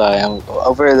Aviva. And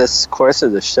over this course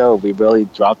of the show, we really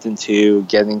dropped into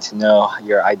getting to know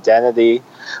your identity.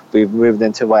 We've moved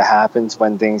into what happens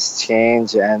when things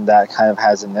change, and that kind of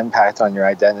has an impact on your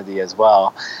identity as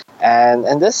well. And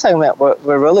in this segment, what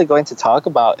we're really going to talk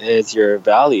about is your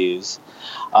values.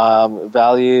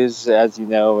 Values, as you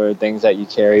know, are things that you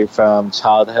carry from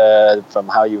childhood, from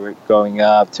how you were growing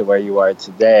up to where you are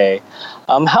today.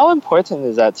 How important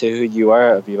is that to who you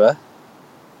are, Aviva?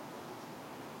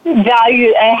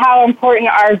 Value, and how important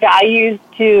are values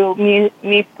to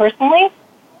me personally?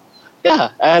 Yeah,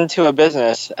 and to a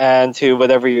business and to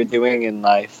whatever you're doing in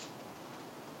life.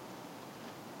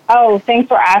 Oh, thanks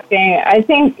for asking. I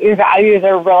think your values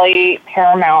are really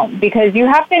paramount because you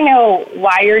have to know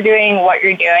why you're doing what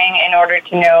you're doing in order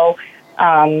to know,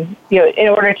 in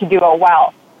order to do it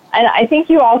well. And I think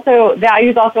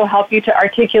values also help you to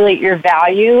articulate your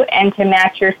value and to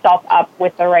match yourself up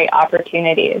with the right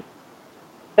opportunities.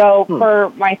 So for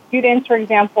my students, for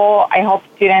example, I help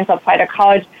students apply to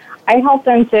college. I help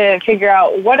them to figure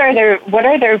out what are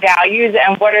their values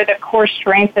and what are the core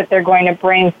strengths that they're going to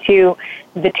bring to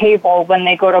the table when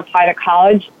they go to apply to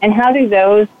college, and how do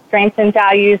those strengths and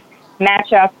values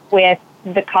match up with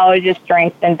the college's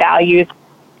strengths and values.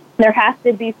 There has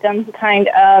to be some kind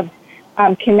of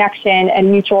connection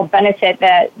and mutual benefit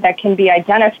that can be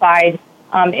identified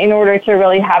in order to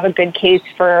really have a good case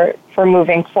for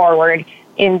moving forward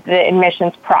in the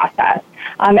admissions process.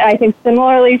 And I think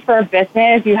similarly for a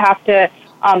business, you have to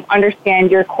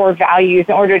understand your core values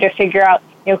in order to figure out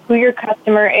who your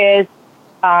customer is,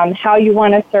 how you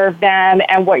want to serve them,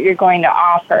 and what you're going to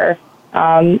offer.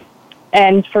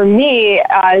 And for me,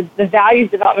 the values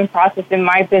development process in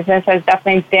my business has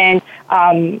definitely been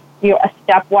a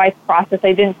stepwise process.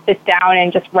 I didn't sit down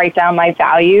and just write down my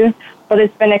values, but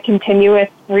it's been a continuous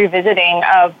revisiting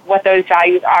of what those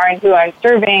values are and who I'm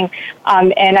serving.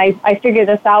 And I figured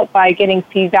this out by getting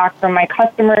feedback from my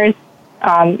customers,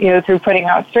 through putting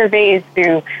out surveys,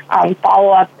 through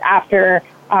follow-ups after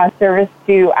service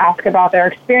to ask about their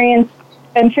experience,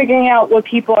 and figuring out what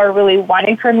people are really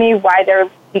wanting from me, why they're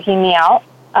seeking me out,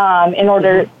 in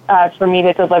order for me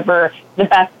to deliver the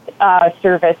best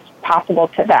service possible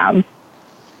to them.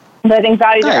 So I think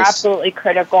values are absolutely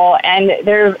critical, and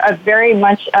they're very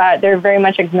much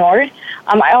ignored.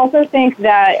 I also think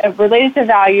that related to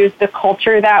values, the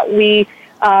culture that we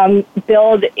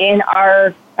build in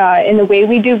in the way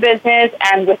we do business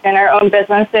and within our own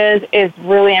businesses is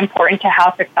really important to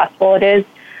how successful it is.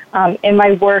 In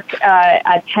my work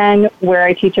at Penn, where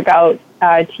I teach about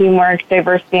teamwork,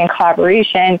 diversity, and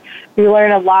collaboration, we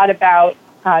learn a lot about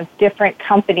different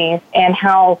companies and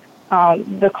how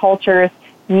the cultures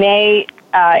may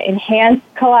enhance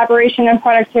collaboration and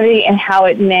productivity, and how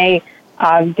it may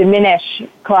diminish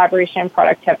collaboration and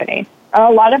productivity. A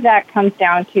lot of that comes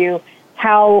down to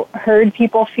how heard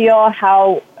people feel,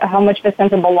 how much of a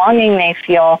sense of belonging they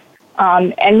feel.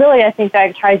 And really, I think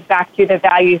that ties back to the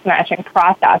values matching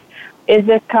process.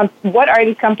 What are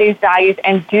these companies' values,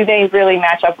 and do they really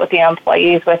match up with the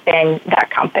employees within that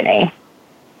company?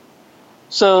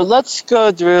 So let's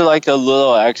go through like a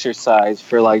little exercise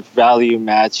for like value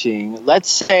matching. Let's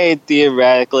say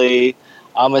theoretically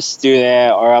I'm a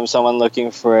student or I'm someone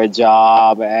looking for a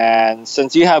job, and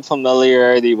since you have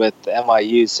familiarity with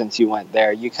NYU since you went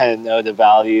there, you kind of know the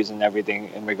values and everything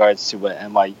in regards to what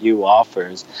NYU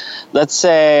offers. Let's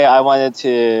say I wanted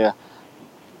to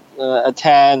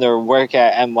attend or work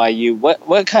at NYU.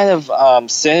 What kind of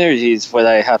synergies would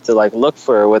I have to like look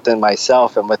for within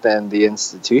myself and within the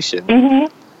institution?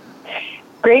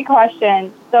 Mm-hmm. Great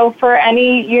question. So for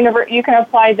any you can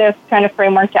apply this kind of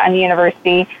framework to any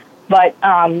university, but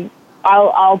I'll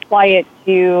apply it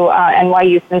to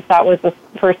NYU since that was the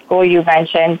first school you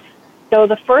mentioned. So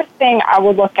the first thing I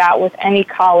would look at with any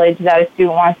college that a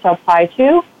student wants to apply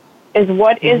to is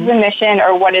what is the mission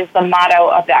or what is the motto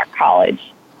of that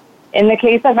college. In the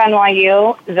case of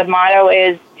NYU, the motto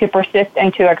is to persist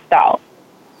and to excel.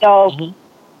 So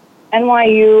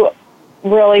NYU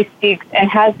really speaks and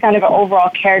has kind of an overall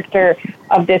character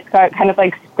of this kind of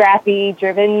like scrappy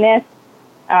drivenness,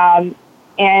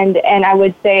 and I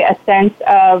would say a sense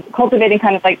of cultivating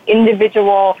kind of like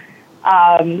individual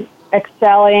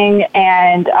excelling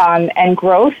and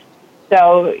growth.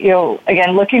 So,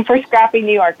 again, looking for scrappy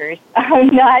New Yorkers,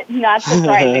 not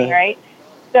surprising, right?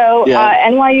 So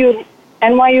NYU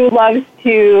loves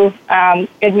to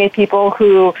admit people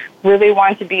who really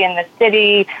want to be in the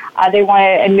city. They want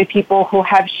to admit people who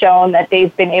have shown that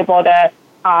they've been able to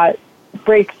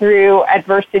break through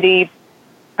adversity.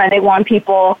 They want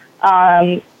people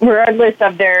regardless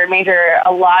of their major,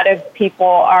 a lot of people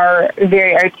are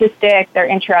very artistic. They're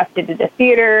interested in the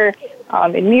theater,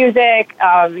 in music.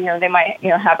 They might,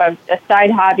 have a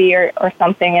side hobby or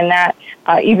something in that,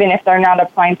 even if they're not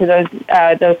applying to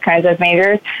those kinds of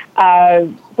majors.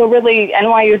 So really,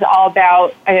 NYU is all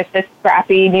about, I guess, this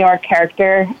scrappy New York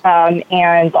character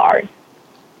and art.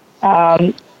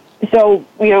 So,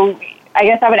 I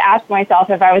guess I would ask myself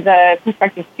if I was a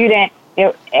prospective student,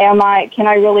 can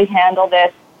I really handle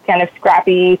this kind of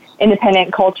scrappy,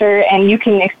 independent culture? And you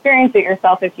can experience it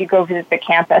yourself if you go visit the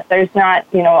campus. There's not,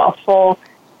 a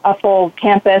full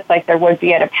campus like there would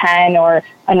be at a Penn or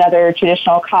another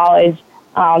traditional college.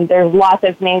 There's lots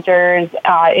of majors.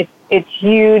 It's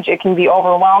huge. It can be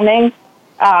overwhelming.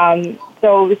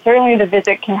 So certainly the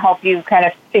visit can help you kind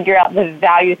of figure out the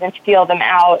values and feel them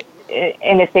out,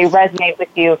 and if they resonate with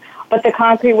you. But the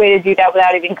concrete way to do that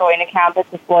without even going to campus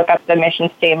is to look up the mission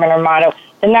statement or motto.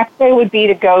 The next way would be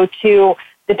to go to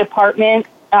the department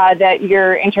that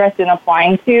you're interested in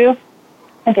applying to.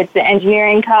 If it's the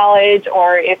engineering college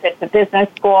or if it's a business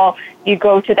school, you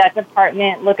go to that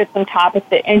department, look at some topics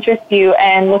that interest you,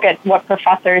 and look at what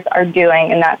professors are doing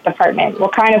in that department.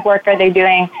 What kind of work are they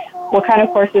doing? What kind of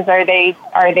courses are they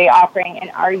offering?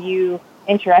 And are you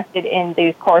interested in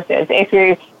these courses? If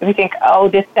you think, oh,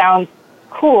 this sounds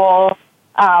cool,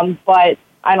 but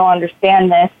I don't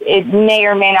understand this, it may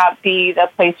or may not be the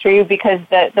place for you because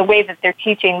the way that they're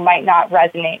teaching might not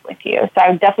resonate with you. So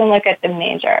I would definitely look at the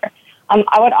major.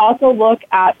 I would also look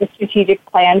at the strategic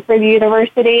plan for the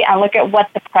university and look at what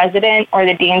the president or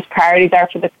the dean's priorities are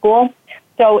for the school.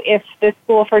 So if the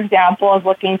school, for example, is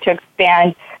looking to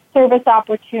expand service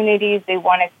opportunities, they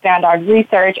want to expand on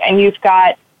research, and you've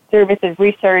got services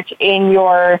research in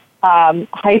your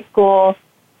high school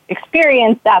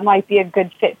experience, that might be a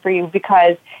good fit for you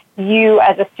because you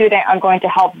as a student are going to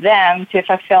help them to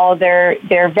fulfill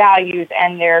their values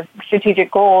and their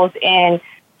strategic goals in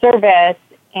service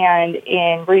and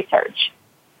in research.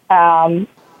 And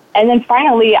then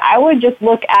finally, I would just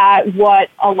look at what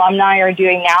alumni are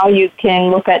doing now. You can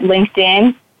look at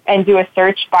LinkedIn and do a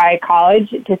search by college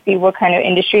to see what kind of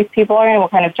industries people are in,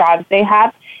 what kind of jobs they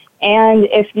have. And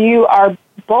if you are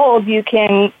bold, you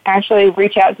can actually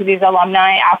reach out to these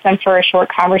alumni, ask them for a short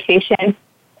conversation,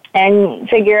 and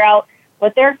figure out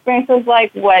what their experience was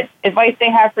like, what advice they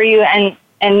have for you. And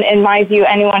in my view,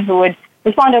 anyone who would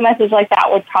respond to a message like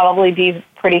that would probably be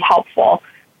pretty helpful.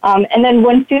 And then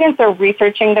when students are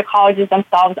researching the colleges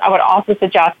themselves, I would also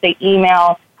suggest they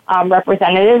email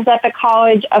representatives at the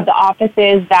college of the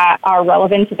offices that are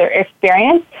relevant to their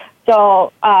experience.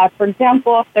 So, for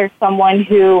example, if there's someone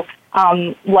who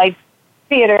likes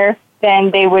theater, then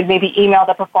they would maybe email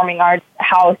the performing arts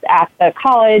house at the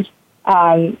college,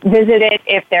 visit it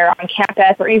if they're on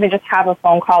campus, or even just have a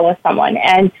phone call with someone.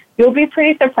 And you'll be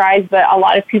pretty surprised, but a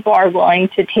lot of people are willing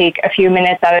to take a few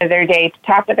minutes out of their day to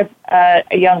talk with a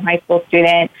young high school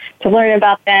student, to learn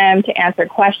about them, to answer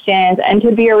questions, and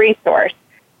to be a resource.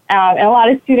 And a lot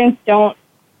of students don't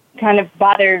kind of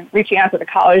bother reaching out to the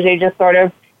college. They just sort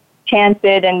of chance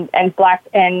it and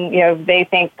they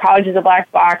think college is a black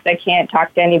box. I can't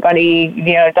talk to anybody.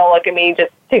 Don't look at me.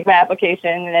 Just take my application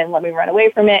and then let me run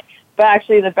away from it. But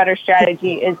actually, the better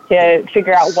strategy is to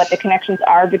figure out what the connections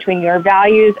are between your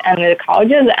values and the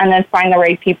colleges, and then find the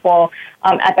right people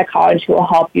at the college who will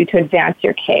help you to advance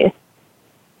your case.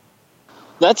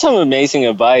 That's some amazing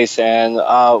advice, and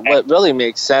what really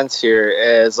makes sense here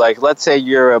is, like, let's say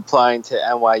you're applying to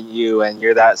NYU and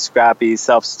you're that scrappy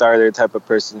self-starter type of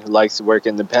person who likes to work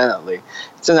independently.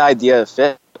 It's an ideal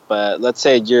fit, but let's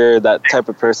say you're that type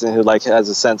of person who has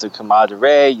a sense of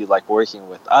camaraderie, you like working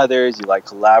with others, you like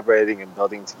collaborating and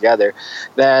building together,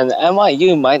 then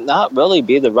NYU might not really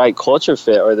be the right culture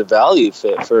fit or the value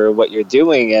fit for what you're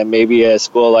doing, and maybe a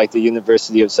school like the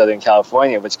University of Southern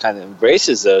California, which kind of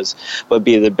embraces those, would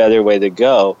be the better way to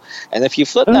go. And if you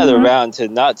flip that around to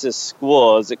not just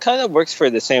schools, it kind of works for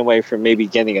the same way for maybe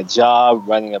getting a job,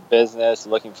 running a business,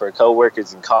 looking for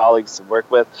coworkers and colleagues to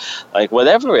work with. Like,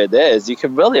 whatever it is, you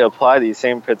can really apply these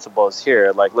same principles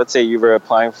here. Like, let's say you were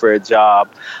applying for a job,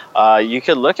 you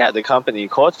could look at the company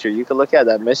culture, you could look at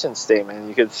that mission statement, and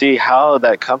you could see how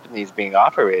that company is being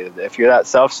operated. If you're that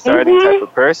self-starting type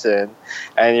of person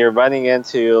and you're running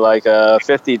into like a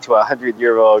 50 to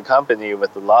 100-year-old company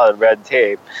with a lot of red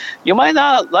tape, you might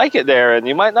not like it there and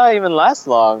you might not even last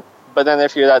long. But then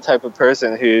if you're that type of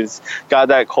person who's got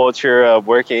that culture of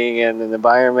working in an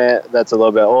environment that's a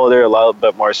little bit older, a little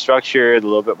bit more structured, a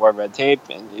little bit more red tape,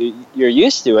 and you're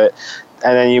used to it,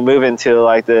 and then you move into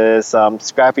like this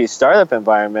scrappy startup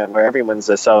environment where everyone's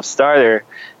a self-starter,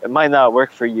 it might not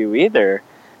work for you either.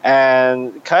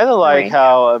 And kind of like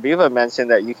how Aviva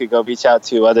mentioned that you could go reach out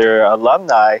to other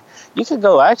alumni, you could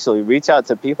go actually reach out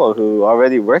to people who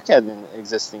already work at an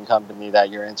existing company that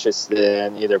you're interested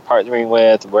in either partnering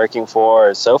with, working for,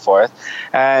 or so forth,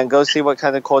 and go see what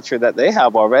kind of culture that they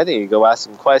have already. Go ask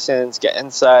them questions, get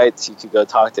insights. You could go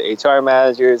talk to HR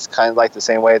managers, kind of like the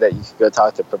same way that you could go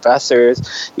talk to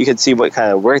professors. You could see what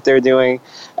kind of work they're doing.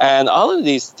 And all of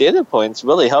these data points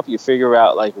really help you figure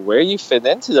out like where you fit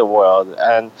into the world.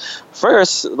 And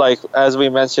first, like as we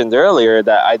mentioned earlier,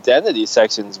 that identity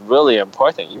section is really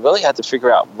important. You really have to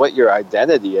figure out what your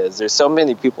identity is. There's so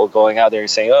many people going out there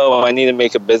saying, oh, I need to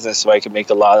make a business so I can make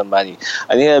a lot of money.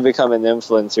 I need to become an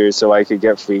influencer so I could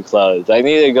get free clothes. I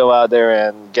need to go out there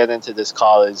and get into this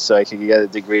college so I could get a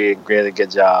degree and get a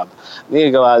good job. I need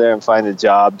to go out there and find a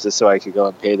job just so I could go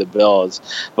and pay the bills.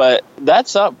 But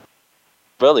that's not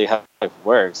really how life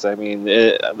works. I mean,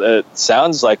 it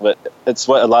sounds like it's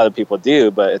what a lot of people do,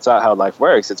 but it's not how life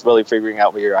works. It's really figuring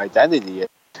out what your identity is,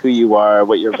 who you are,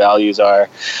 what your values are,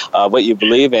 what you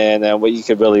believe in, and what you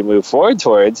could really move forward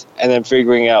towards, and then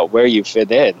figuring out where you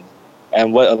fit in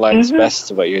and what aligns best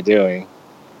to what you're doing.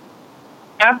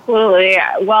 Absolutely.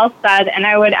 Well said. And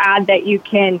I would add that you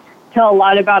can tell a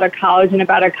lot about a college and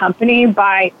about a company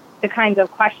by the kinds of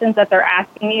questions that they're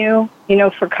asking you. You know,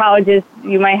 for colleges,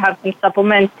 you might have some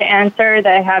supplements to answer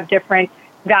that have different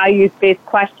values-based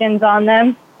questions on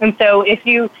them. And so if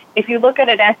you look at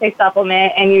an essay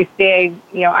supplement and you say,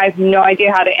 you know, I have no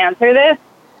idea how to answer this,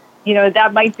 you know,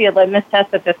 that might be a litmus test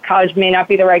that this college may not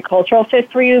be the right cultural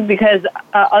fit for you, because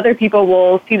other people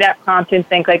will see that prompt and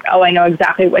think like, oh, I know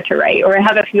exactly what to write, or I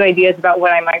have a few ideas about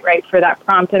what I might write for that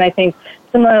prompt. And I think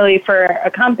similarly for a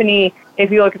company, if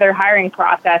you look at their hiring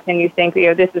process and you think, you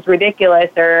know, this is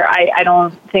ridiculous, or I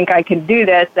don't think I could do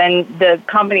this, then the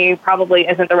company probably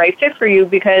isn't the right fit for you,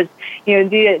 because, you know,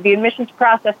 the admissions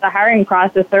process, the hiring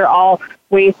process, they're all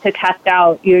ways to test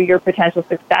out your potential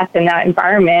success in that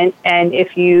environment. And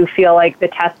if you feel like the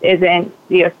test isn't,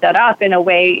 you know, set up in a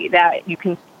way that you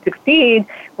can succeed,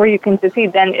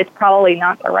 then it's probably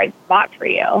not the right spot for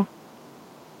you.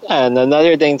 Yeah, and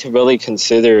another thing to really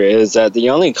consider is that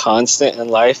the only constant in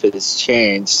life is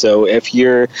change. So if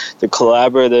you're the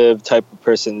collaborative type of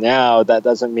person now, that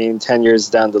doesn't mean 10 years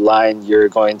down the line you're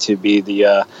going to be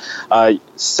the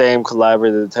same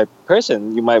collaborative type of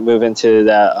person. You might move into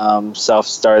that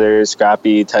self-starter,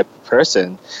 scrappy type of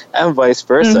person, and vice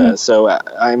versa. So,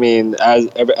 I mean,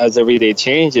 as every day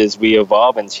changes, we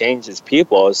evolve and change as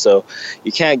people. So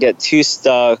you can't get too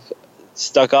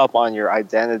stuck up on your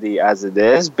identity as it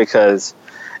is, because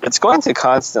it's going to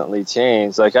constantly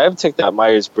change. Like, I've took that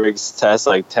Myers-Briggs test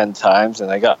like 10 times and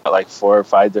I got like 4 or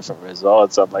 5 different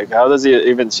results. I'm like, how does it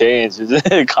even change? Is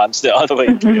it constant all the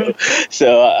way through?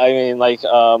 So I mean, like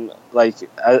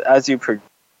as you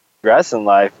progress in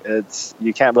life,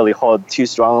 you can't really hold too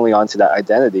strongly onto that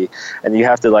identity, and you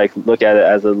have to like look at it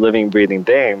as a living, breathing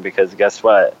thing, because guess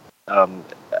what?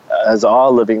 As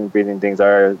all living, breathing things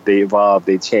are, they evolve,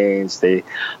 they change, they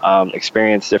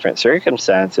experience different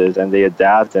circumstances, and they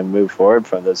adapt and move forward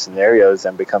from those scenarios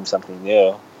and become something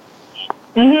new.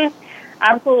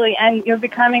 Absolutely. And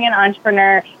becoming an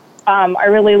entrepreneur, I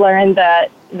really learned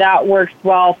that works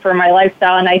well for my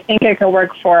lifestyle, and I think it could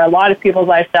work for a lot of people's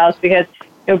lifestyles, because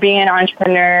being an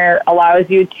entrepreneur allows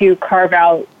you to carve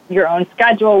out your own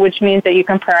schedule, which means that you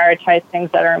can prioritize things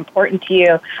that are important to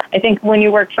you. I think when you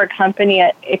work for a company,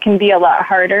 it can be a lot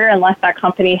harder unless that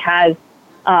company has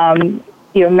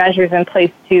measures in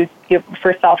place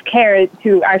for self-care,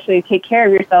 to actually take care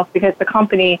of yourself, because the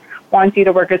company wants you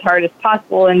to work as hard as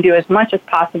possible and do as much as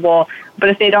possible. But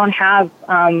if they don't have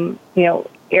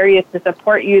areas to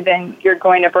support you, then you're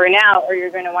going to burn out, or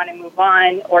you're going to want to move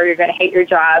on, or you're going to hate your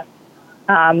job.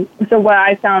 So what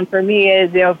I found for me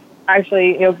is,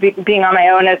 being on my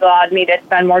own has allowed me to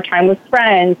spend more time with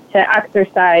friends, to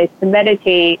exercise, to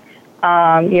meditate,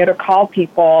 to call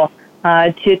people,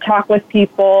 to talk with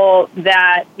people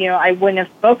that, I wouldn't have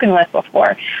spoken with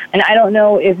before. And I don't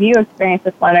know if you experienced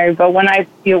this, Leonard, but when I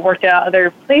worked at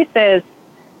other places,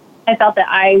 I felt that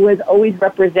I was always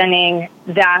representing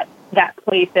that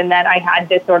place, and that I had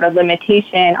this sort of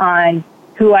limitation on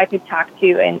who I could talk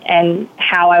to and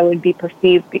how I would be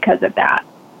perceived because of that.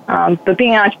 But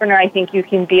being an entrepreneur, I think you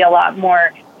can be a lot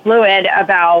more fluid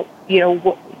about,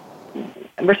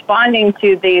 responding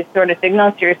to these sort of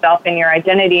signals to yourself and your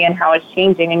identity and how it's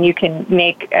changing, and you can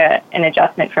make an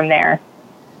adjustment from there.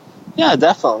 Yeah,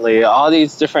 definitely. All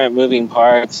these different moving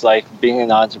parts, like being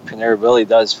an entrepreneur, really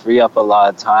does free up a lot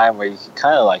of time where you can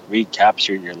kind of like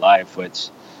recapture your life, which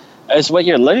is what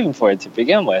you're looking for to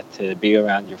begin with, to be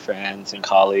around your friends and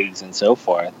colleagues and so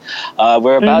forth.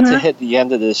 We're about to hit the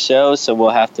end of the show, so we'll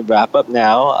have to wrap up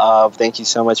now. Thank you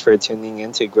so much for tuning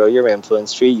in to Grow Your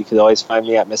Influence Tree. You can always find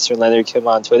me at Mr. Leonard Kim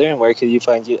on Twitter. And where could you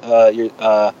find you?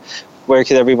 Where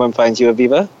could everyone find you,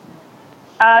 Aviva?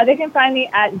 They can find me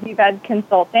at VVED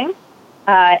Consulting.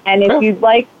 And if you'd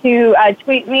like to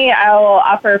tweet me, I will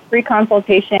offer a free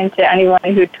consultation to anyone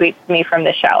who tweets me from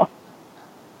the show.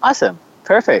 Awesome.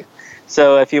 Perfect.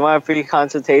 So if you want a free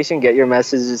consultation, get your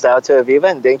messages out to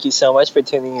Aviva, and thank you so much for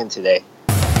tuning in today.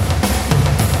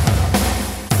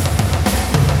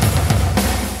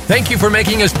 Thank you for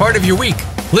making us part of your week.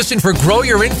 Listen for Grow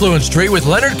Your Influence Tree with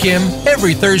Leonard Kim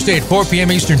every Thursday at 4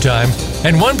 p.m. Eastern Time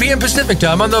and 1 p.m. Pacific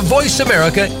Time on the Voice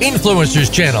America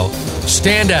Influencers channel.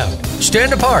 Stand out,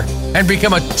 stand apart, and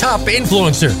become a top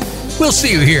influencer. We'll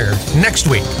see you here next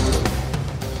week.